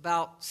this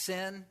about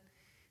sin.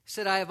 He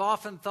said, I have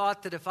often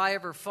thought that if I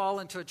ever fall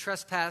into a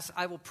trespass,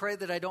 I will pray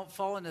that I don't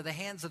fall into the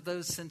hands of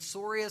those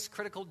censorious,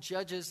 critical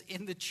judges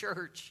in the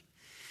church.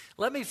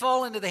 Let me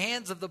fall into the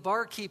hands of the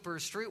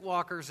barkeepers,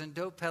 streetwalkers, and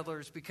dope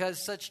peddlers,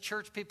 because such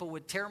church people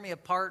would tear me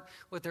apart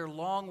with their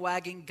long,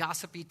 wagging,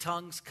 gossipy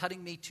tongues,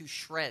 cutting me to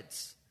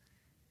shreds.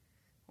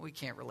 We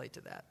can't relate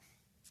to that.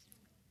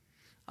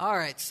 All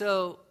right,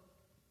 so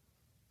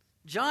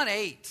John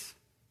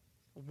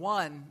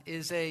 8:1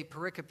 is a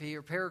pericope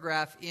or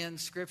paragraph in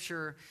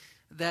Scripture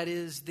that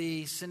is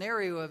the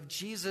scenario of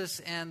Jesus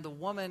and the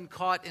woman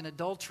caught in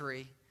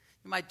adultery.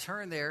 You might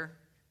turn there.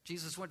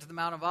 Jesus went to the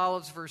Mount of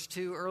Olives, verse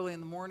 2. Early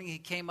in the morning, he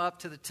came up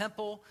to the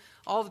temple.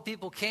 All the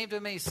people came to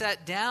him, and he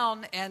sat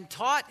down and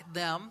taught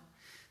them.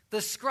 The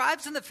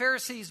scribes and the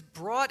Pharisees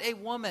brought a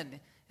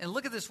woman, and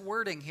look at this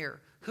wording here,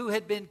 who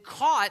had been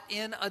caught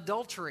in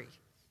adultery.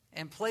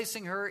 And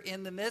placing her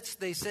in the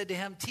midst, they said to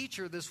him,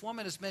 Teacher, this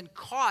woman has been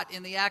caught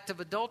in the act of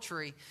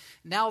adultery.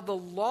 Now in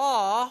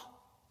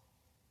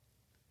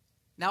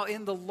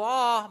the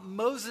law,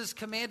 Moses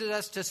commanded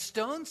us to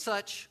stone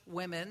such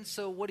women.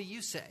 So what do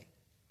you say?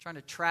 Trying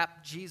to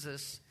trap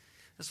Jesus.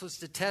 This was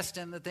to test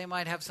him, that they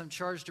might have some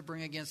charge to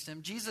bring against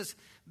him. Jesus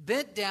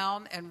bent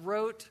down and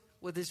wrote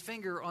with his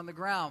finger on the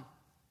ground.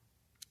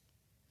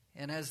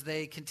 And as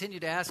they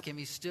continued to ask him,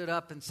 he stood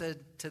up and said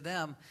to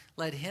them,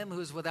 Let him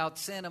who is without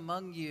sin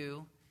among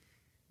you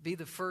be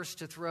the first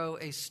to throw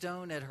a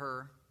stone at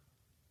her.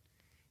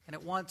 And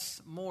at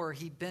once more,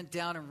 he bent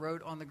down and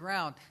wrote on the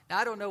ground. Now,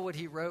 I don't know what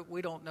he wrote.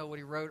 We don't know what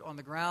he wrote on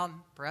the ground.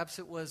 Perhaps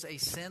it was a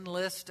sin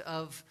list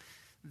of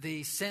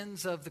the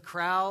sins of the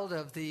crowd,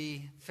 of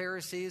the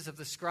Pharisees, of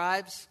the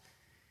scribes.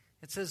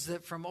 It says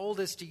that from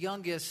oldest to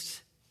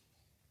youngest,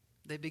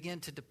 they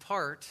began to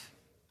depart.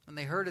 When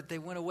they heard it, they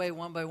went away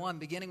one by one,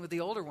 beginning with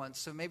the older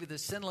ones. So maybe the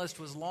sin list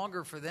was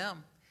longer for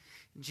them.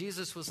 And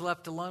Jesus was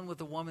left alone with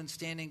the woman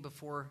standing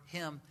before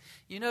him.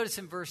 You notice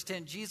in verse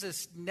 10,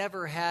 Jesus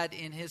never had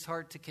in his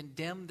heart to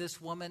condemn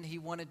this woman. He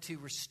wanted to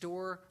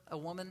restore a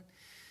woman.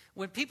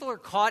 When people are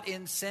caught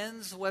in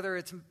sins, whether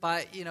it's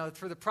by,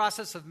 through the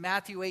process of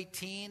Matthew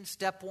 18,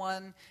 step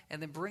 1,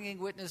 and then bringing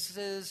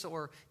witnesses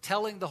or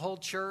telling the whole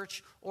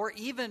church, or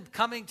even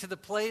coming to the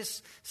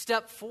place,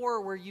 step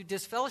 4, where you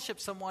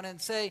disfellowship someone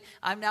and say,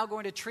 I'm now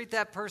going to treat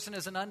that person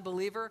as an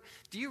unbeliever.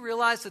 Do you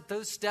realize that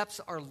those steps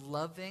are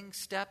loving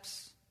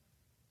steps?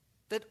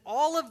 That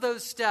all of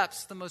those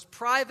steps, the most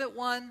private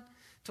one,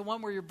 to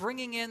one where you're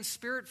bringing in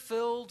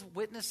Spirit-filled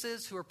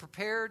witnesses who are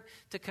prepared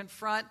to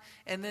confront,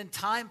 and then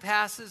time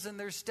passes and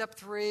there's step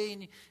 3,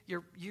 and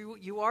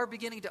you are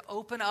beginning to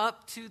open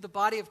up to the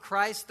body of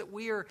Christ, that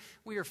we are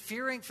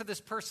fearing for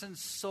this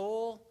person's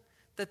soul,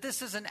 that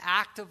this is an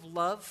act of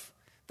love,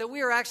 that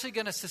we are actually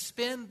going to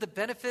suspend the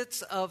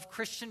benefits of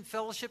Christian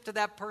fellowship to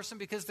that person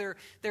because they're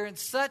in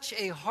such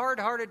a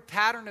hard-hearted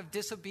pattern of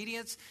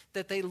disobedience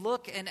that they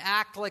look and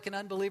act like an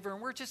unbeliever, and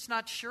we're just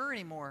not sure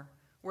anymore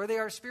where they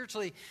are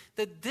spiritually,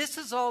 that this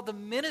is all the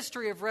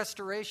ministry of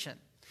restoration.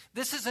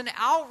 This is an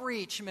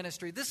outreach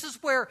ministry. This is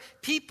where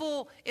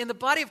people in the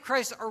body of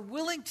Christ are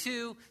willing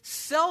to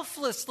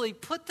selflessly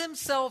put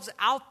themselves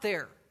out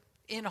there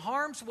in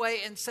harm's way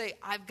and say,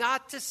 I've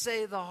got to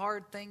say the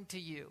hard thing to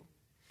you.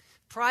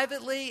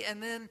 Privately,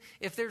 and then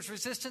if there's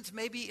resistance,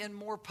 maybe in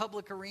more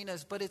public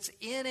arenas, but it's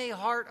in a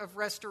heart of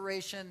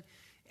restoration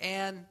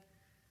and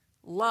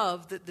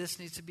love that this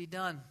needs to be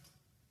done.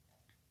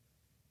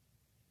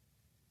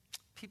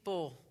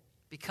 People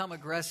become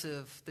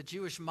aggressive. The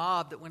Jewish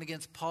mob that went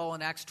against Paul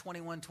in Acts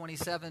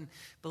 21:27,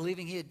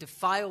 believing he had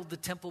defiled the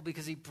temple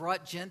because he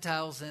brought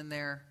Gentiles in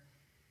there,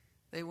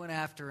 they went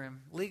after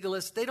him.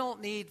 Legalists, they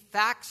don't need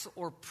facts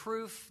or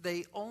proof.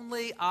 They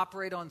only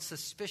operate on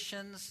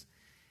suspicions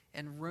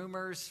and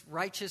rumors.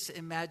 Righteous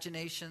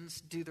imaginations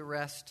do the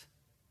rest.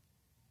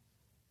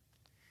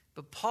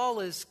 But Paul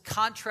is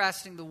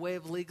contrasting the way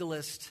of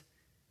legalist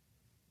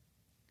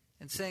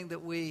and saying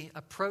that we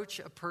approach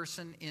a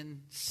person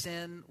in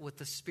sin with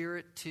the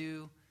Spirit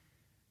to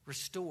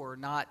restore,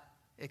 not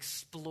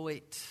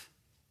exploit.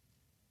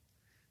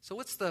 So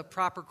what's the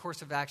proper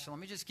course of action?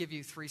 Let me just give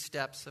you 3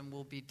 steps and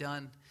we'll be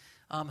done.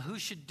 Who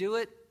should do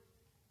it?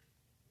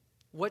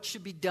 What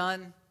should be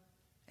done?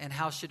 And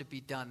how should it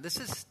be done? This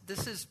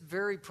is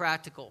very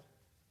practical.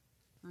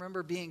 I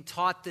remember being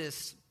taught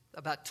this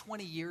about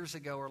 20 years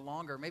ago or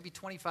longer, maybe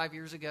 25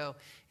 years ago,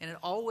 and it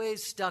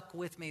always stuck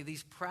with me,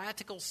 these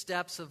practical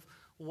steps of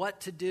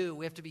what to do.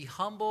 We have to be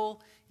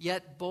humble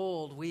yet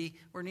bold.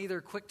 We're neither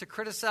quick to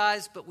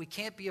criticize, but we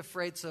can't be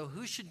afraid. So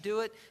who should do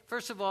it?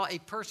 First of all, a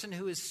person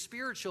who is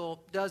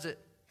spiritual does it.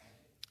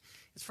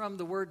 It's from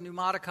the word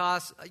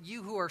pneumatikos,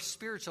 you who are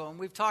spiritual. And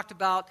we've talked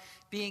about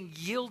being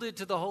yielded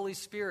to the Holy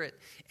Spirit.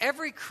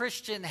 Every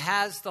Christian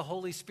has the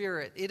Holy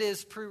Spirit. It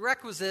is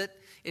prerequisite,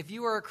 if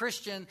you are a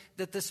Christian,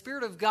 that the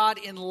Spirit of God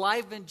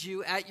enlivened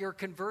you at your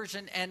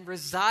conversion and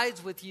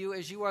resides with you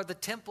as you are the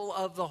temple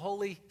of the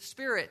Holy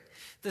Spirit.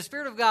 The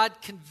Spirit of God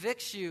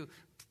convicts you,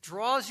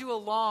 draws you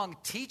along,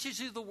 teaches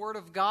you the Word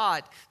of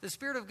God. The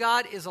Spirit of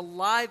God is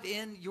alive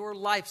in your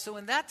life. So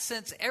in that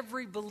sense,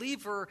 every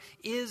believer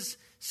is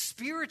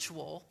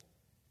spiritual.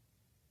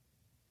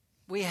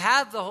 We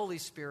have the Holy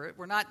Spirit.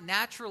 We're not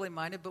naturally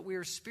minded, but we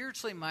are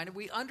spiritually minded.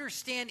 We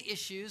understand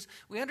issues.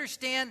 We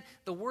understand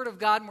the Word of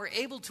God, and we're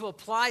able to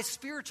apply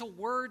spiritual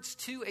words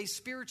to a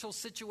spiritual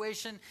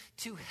situation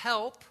to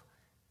help.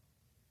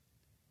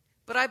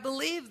 But I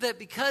believe that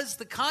because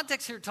the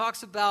context here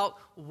talks about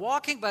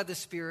walking by the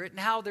Spirit and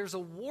how there's a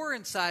war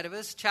inside of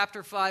us,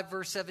 chapter 5,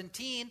 verse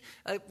 17,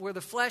 where the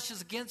flesh is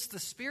against the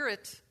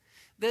Spirit,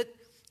 that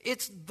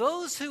it's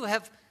those who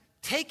have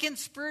taken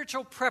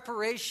spiritual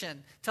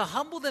preparation to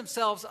humble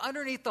themselves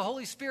underneath the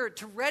Holy Spirit,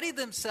 to ready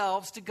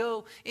themselves to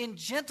go in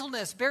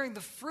gentleness, bearing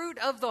the fruit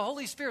of the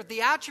Holy Spirit,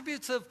 the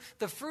attributes of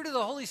the fruit of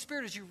the Holy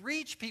Spirit as you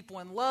reach people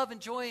in love and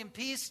joy and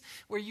peace,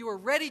 where you are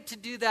ready to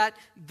do that.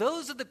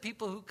 Those are the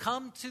people who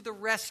come to the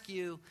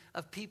rescue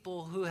of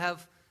people who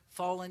have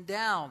fallen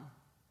down.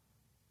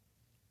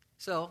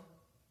 So,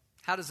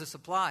 how does this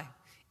apply?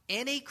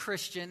 Any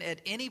Christian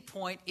at any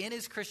point in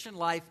his Christian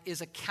life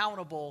is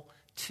accountable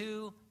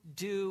to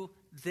do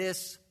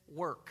this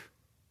work.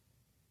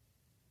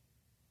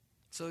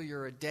 So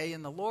you're a day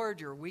in the Lord,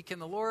 you're a week in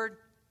the Lord,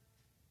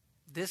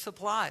 this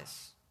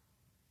applies.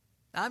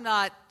 I'm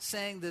not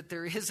saying that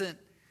there isn't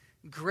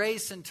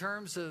grace in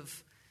terms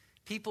of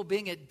people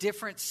being at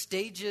different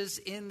stages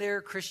in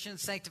their Christian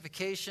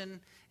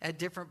sanctification at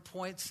different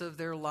points of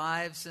their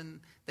lives,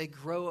 and they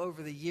grow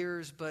over the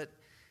years, but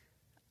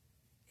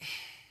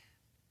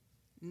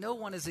no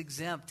one is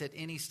exempt at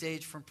any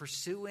stage from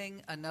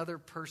pursuing another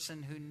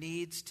person who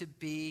needs to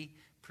be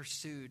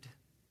pursued.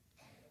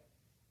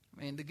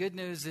 I mean, the good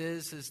news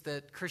is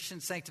that Christian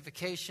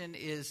sanctification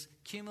is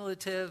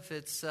cumulative.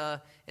 It's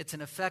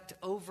an effect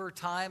over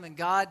time, and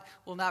God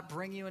will not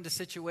bring you into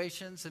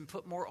situations and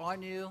put more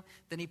on you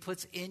than He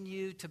puts in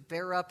you to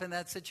bear up in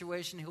that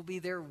situation. He'll be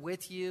there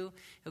with you.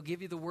 He'll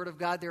give you the Word of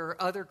God. There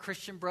are other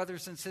Christian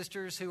brothers and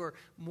sisters who are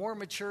more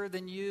mature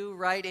than you,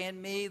 right,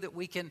 and me, that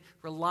we can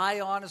rely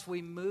on as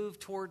we move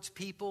towards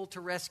people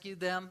to rescue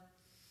them.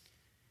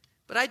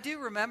 But I do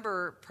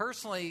remember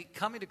personally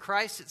coming to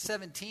Christ at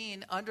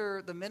 17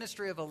 under the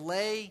ministry of a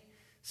lay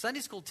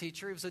Sunday school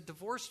teacher. He was a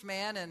divorced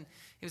man, and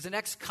he was an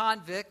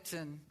ex-convict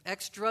and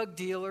ex-drug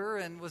dealer,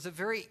 and was a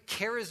very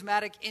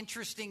charismatic,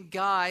 interesting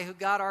guy who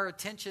got our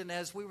attention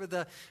as we were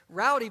the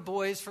rowdy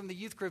boys from the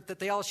youth group that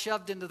they all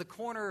shoved into the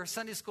corner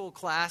Sunday school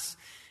class.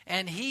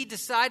 And he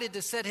decided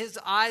to set his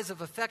eyes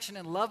of affection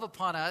and love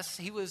upon us.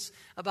 He was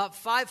about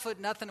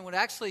 5'0" and would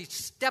actually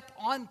step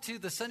onto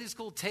the Sunday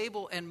school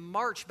table and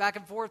march back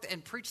and forth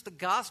and preach the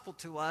gospel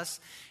to us.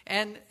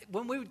 And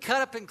when we would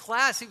cut up in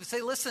class, he would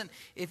say, listen,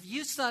 if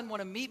you, son,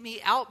 want to meet me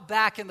out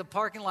back in the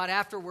parking lot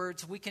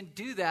afterwards, we can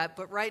do that.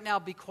 But right now,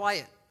 be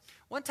quiet.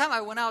 One time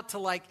I went out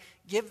to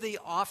give the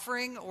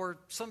offering or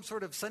some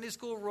sort of Sunday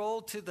school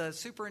role to the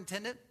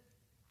superintendent,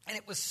 and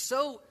it was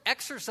so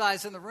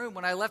exercised in the room.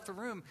 When I left the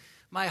room,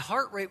 my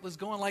heart rate was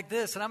going like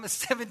this, and I'm a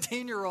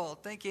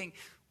 17-year-old thinking,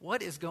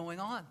 what is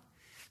going on?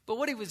 But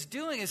what he was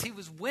doing is he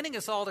was winning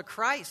us all to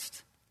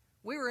Christ.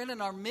 We were in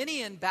an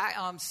Arminian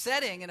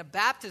setting, in a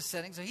Baptist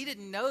setting, so he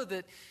didn't know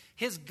that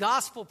his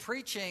gospel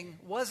preaching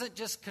wasn't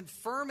just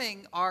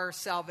confirming our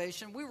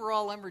salvation. We were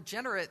all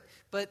unregenerate,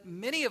 but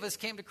many of us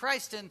came to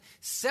Christ, and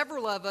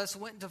several of us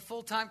went into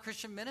full-time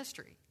Christian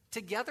ministry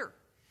together.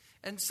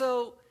 And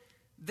so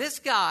this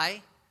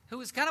guy, who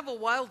was kind of a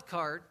wild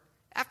card,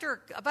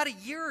 after about a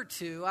year or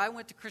two, I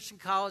went to Christian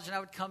college, and I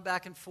would come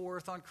back and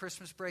forth on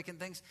Christmas break and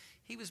things.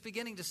 He was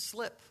beginning to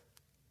slip.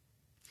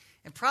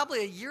 And probably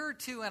a year or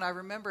two in, I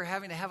remember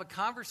having to have a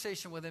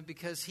conversation with him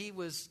because he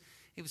was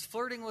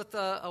flirting with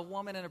a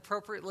woman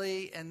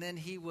inappropriately, and then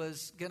he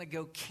was going to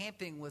go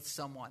camping with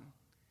someone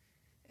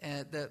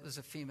that was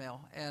a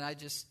female. And I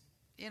just,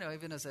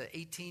 even as an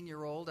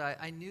 18-year-old,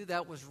 I knew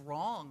that was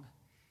wrong.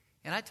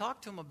 And I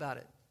talked to him about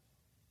it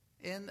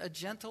in a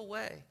gentle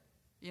way,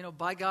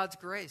 by God's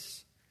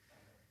grace.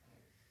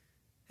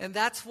 And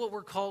that's what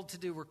we're called to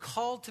do. We're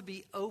called to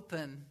be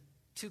open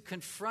to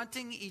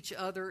confronting each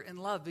other in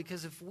love,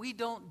 because if we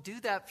don't do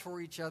that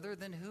for each other,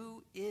 then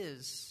who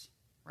is,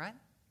 right?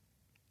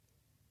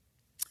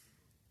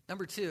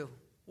 Number 2,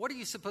 what are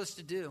you supposed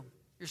to do?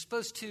 You're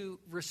supposed to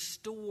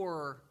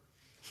restore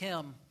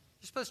him.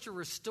 You're supposed to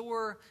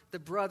restore the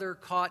brother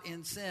caught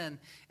in sin.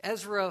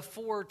 Ezra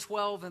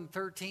 4:12 and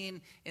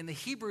 13, in the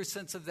Hebrew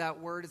sense of that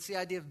word, it's the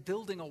idea of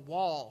building a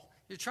wall.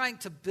 You're trying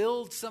to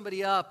build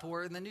somebody up,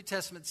 or in the New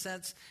Testament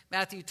sense,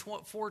 Matthew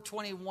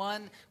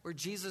 4:21, where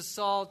Jesus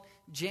saw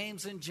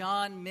James and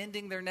John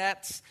mending their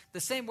nets. The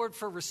same word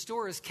for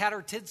restore is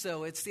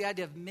katartizo. It's the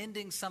idea of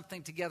mending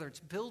something together. It's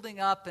building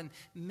up and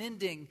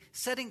mending,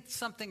 setting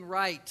something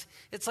right.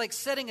 It's like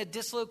setting a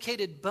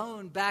dislocated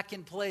bone back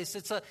in place.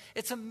 It's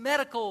a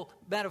medical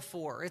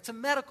metaphor. It's a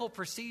medical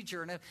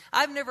procedure. And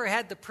I've never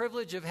had the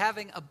privilege of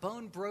having a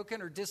bone broken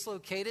or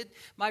dislocated.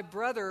 My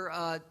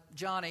brother,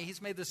 Johnny,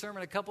 he's made the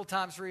sermon a couple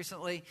times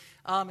recently,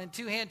 in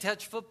two-hand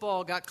touch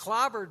football, got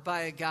clobbered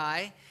by a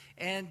guy,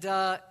 and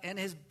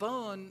his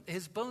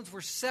bones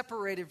were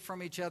separated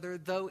from each other,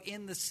 though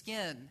in the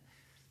skin.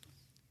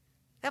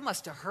 That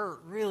must have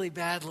hurt really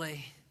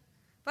badly.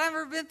 But I've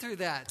never been through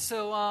that.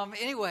 So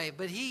anyway,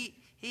 but he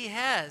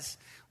has.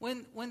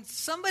 When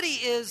somebody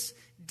is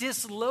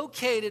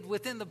dislocated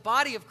within the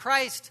body of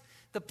Christ,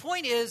 the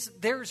point is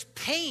there's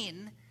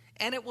pain,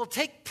 and it will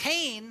take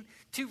pain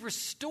to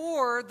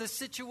restore the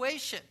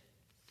situation.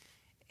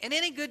 And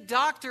any good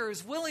doctor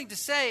is willing to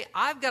say,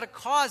 I've got to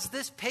cause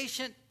this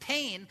patient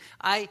pain.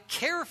 I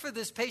care for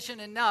this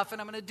patient enough,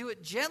 and I'm going to do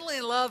it gently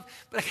in love,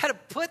 but I got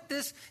to put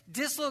this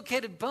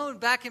dislocated bone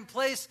back in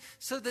place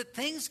so that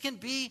things can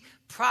be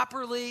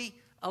properly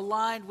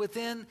aligned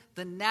within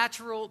the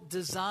natural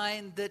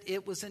design that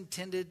it was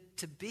intended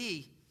to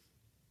be.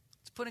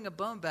 It's putting a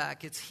bone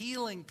back. It's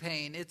healing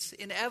pain. It's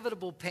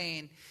inevitable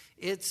pain.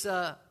 It's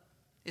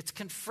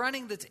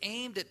confronting that's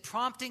aimed at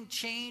prompting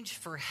change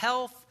for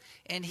health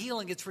and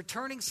healing. It's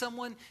returning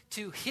someone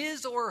to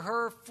his or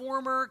her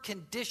former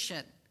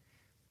condition.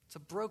 It's a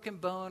broken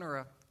bone or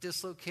a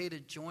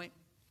dislocated joint.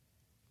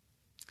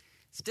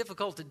 It's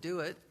difficult to do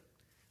it.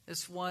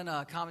 This one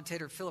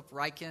commentator, Philip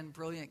Ryken,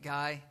 brilliant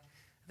guy.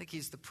 I think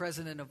he's the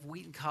president of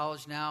Wheaton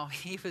College now.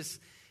 He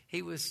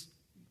was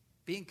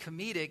being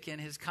comedic in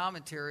his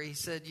commentary. He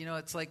said,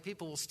 it's like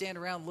people will stand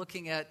around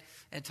looking at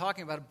and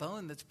talking about a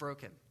bone that's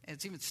broken, and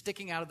it's even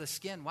sticking out of the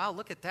skin. Wow,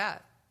 look at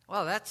that.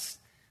 Wow, that's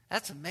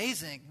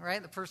amazing,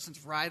 right? The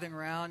person's writhing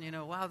around,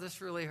 wow,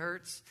 this really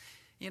hurts.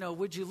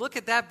 Would you look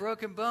at that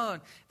broken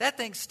bone? That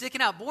thing's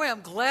sticking out. Boy,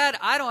 I'm glad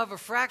I don't have a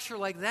fracture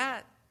like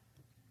that.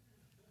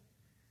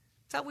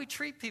 That's how we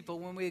treat people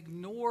when we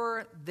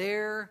ignore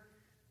their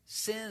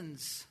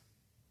sins.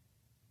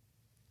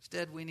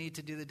 Instead, we need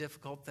to do the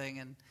difficult thing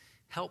and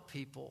help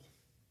people.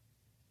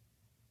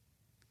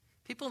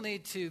 People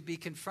need to be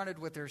confronted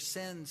with their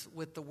sins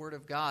with the Word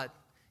of God.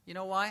 You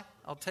know why?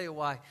 I'll tell you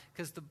why.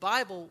 Because the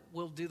Bible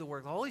will do the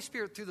work. The Holy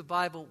Spirit, through the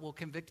Bible, will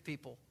convict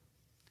people.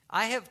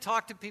 I have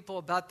talked to people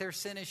about their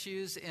sin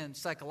issues in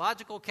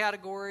psychological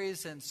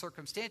categories and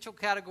circumstantial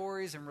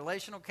categories and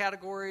relational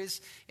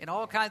categories, in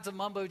all kinds of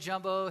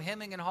mumbo-jumbo,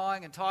 hemming and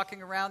hawing and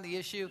talking around the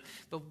issue.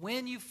 But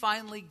when you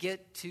finally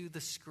get to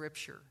the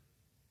Scripture,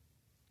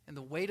 and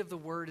the weight of the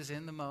Word is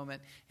in the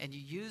moment, and you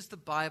use the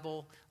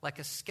Bible like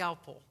a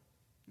scalpel,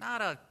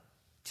 not a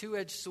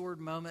two-edged sword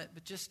moment,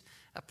 but just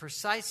a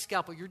precise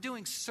scalpel. You're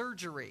doing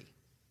surgery.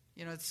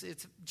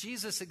 It's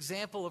Jesus'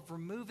 example of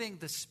removing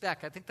the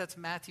speck. I think that's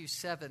Matthew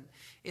 7.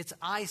 It's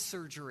eye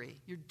surgery.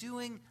 You're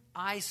doing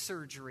eye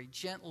surgery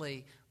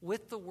gently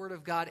with the Word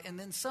of God, and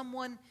then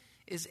someone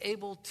is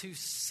able to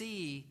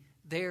see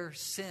their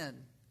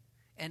sin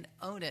and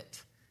own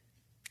it.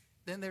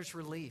 Then there's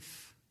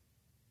relief.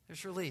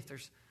 There's relief.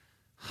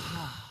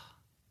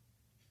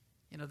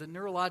 The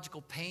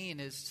neurological pain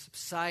is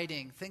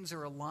subsiding. Things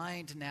are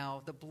aligned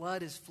now. The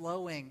blood is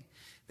flowing.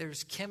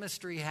 There's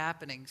chemistry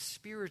happening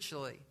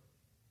spiritually.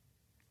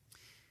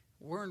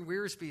 Warren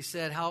Wiersbe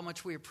said how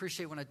much we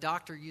appreciate when a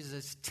doctor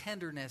uses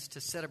tenderness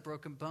to set a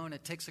broken bone.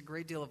 It takes a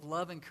great deal of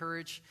love and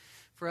courage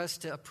for us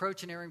to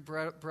approach an erring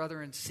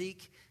brother and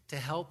seek to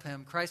help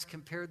him. Christ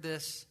compared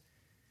this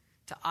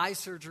to eye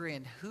surgery,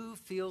 and who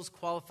feels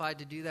qualified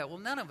to do that? Well,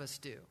 none of us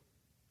do.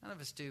 None of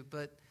us do,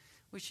 but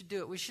we should do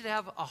it. We should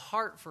have a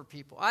heart for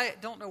people. I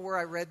don't know where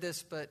I read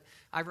this, but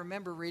I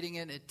remember reading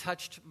it, and it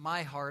touched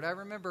my heart. I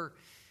remember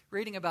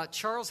reading about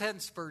Charles Haddon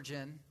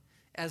Spurgeon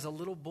as a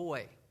little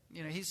boy.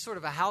 He's sort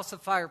of a house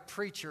of fire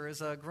preacher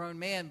as a grown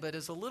man, but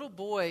as a little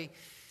boy,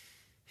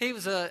 he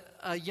was a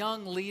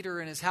young leader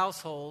in his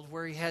household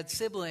where he had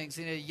siblings.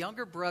 He had a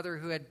younger brother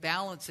who had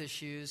balance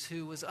issues,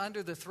 who was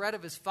under the threat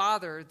of his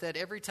father that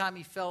every time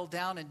he fell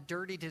down and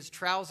dirtied his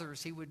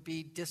trousers, he would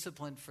be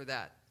disciplined for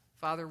that.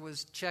 Father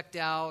was checked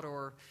out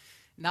or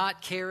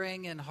not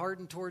caring and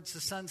hardened towards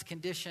the son's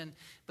condition.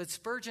 But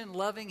Spurgeon,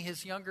 loving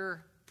his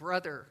younger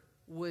brother,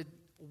 would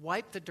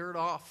wipe the dirt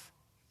off.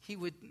 He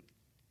would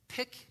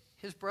pick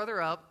his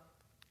brother up,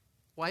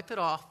 wipe it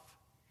off,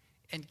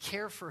 and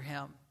care for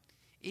him.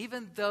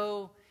 Even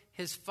though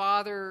his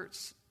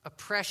father's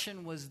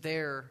oppression was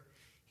there,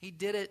 he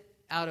did it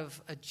out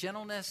of a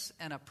gentleness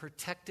and a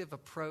protective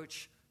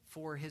approach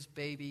for his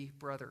baby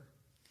brother.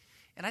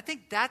 And I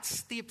think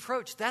that's the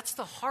approach. That's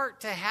the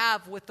heart to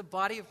have with the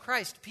body of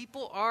Christ.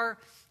 People are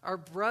our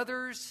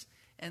brothers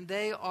and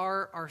they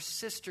are our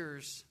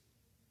sisters.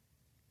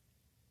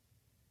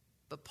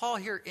 But Paul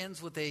here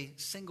ends with a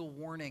single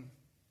warning,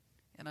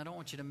 and I don't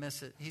want you to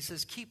miss it. He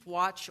says, keep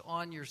watch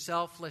on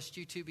yourself, lest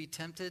you too be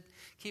tempted.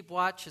 Keep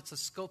watch. It's a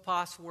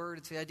skopos word.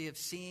 It's the idea of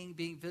seeing,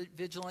 being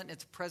vigilant.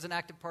 It's a present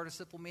active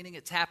participle, meaning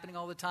it's happening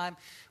all the time.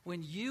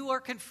 When you are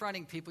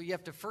confronting people, you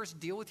have to first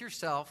deal with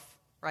yourself,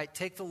 right?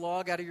 Take the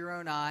log out of your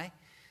own eye.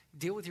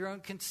 Deal with your own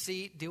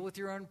conceit. Deal with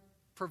your own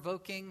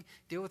provoking.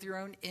 Deal with your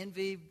own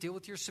envy. Deal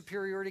with your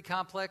superiority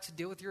complex.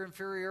 Deal with your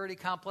inferiority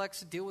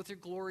complex. Deal with your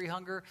glory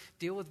hunger.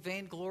 Deal with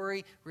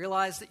vainglory.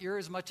 Realize that you're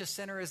as much a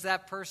sinner as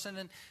that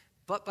person,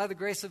 but by the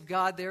grace of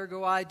God, there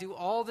go I. Do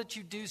all that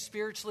you do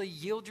spiritually.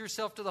 Yield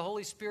yourself to the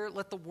Holy Spirit.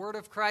 Let the word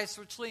of Christ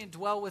richly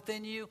indwell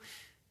within you.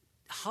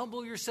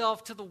 Humble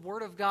yourself to the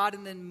word of God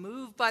and then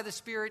move by the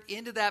Spirit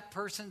into that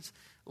person's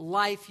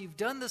life. You've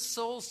done the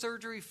soul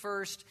surgery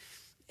first.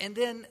 And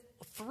then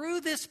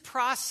through this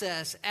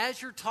process,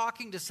 as you're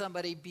talking to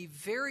somebody, be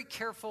very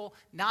careful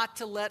not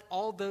to let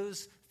all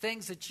those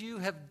things that you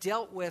have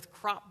dealt with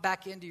crop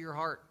back into your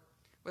heart.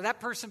 Where that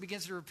person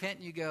begins to repent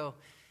and you go,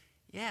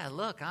 yeah,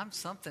 look, I'm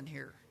something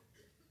here.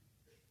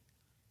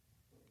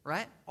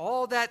 Right?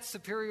 All that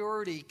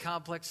superiority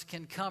complex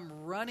can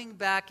come running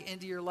back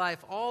into your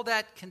life. All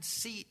that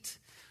conceit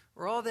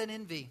or all that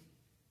envy.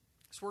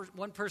 So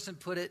one person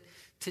put it,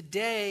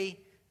 today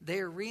they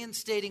are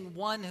reinstating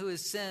one who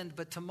has sinned,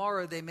 but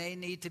tomorrow they may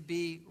need to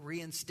be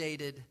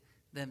reinstated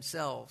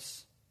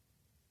themselves.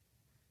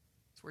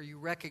 It's where you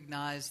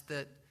recognize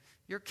that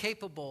you're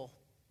capable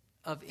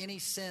of any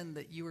sin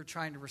that you are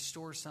trying to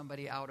restore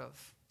somebody out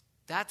of.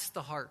 That's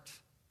the heart.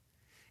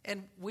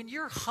 And when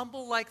you're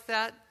humble like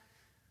that,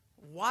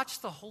 watch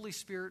the Holy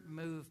Spirit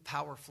move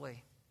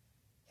powerfully.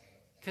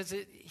 Because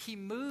he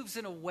moves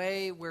in a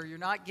way where you're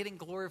not getting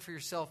glory for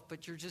yourself,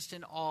 but you're just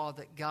in awe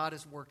that God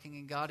is working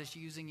and God is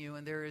using you,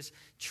 and there is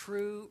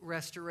true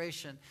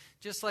restoration.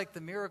 Just like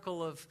the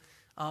miracle of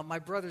my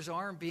brother's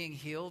arm being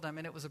healed. I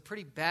mean, it was a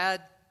pretty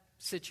bad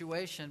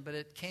situation, but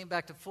it came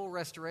back to full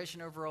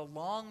restoration over a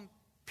long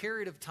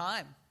period of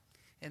time.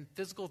 In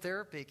physical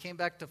therapy, it came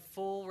back to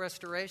full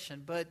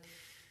restoration. But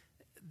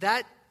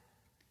that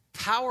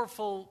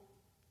powerful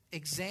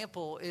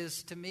example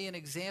is, to me, an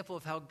example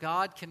of how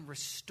God can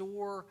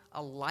restore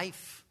a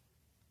life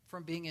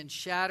from being in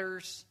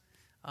shatters,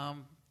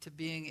 to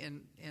being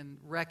in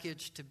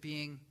wreckage, to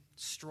being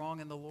strong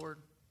in the Lord.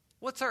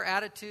 What's our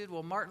attitude?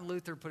 Well, Martin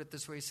Luther put it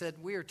this way. He said,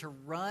 we are to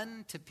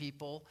run to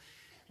people,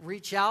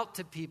 reach out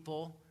to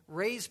people,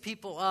 raise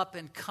people up,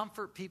 and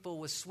comfort people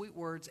with sweet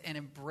words, and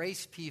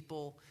embrace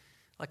people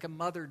like a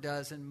mother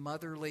does in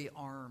motherly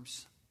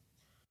arms.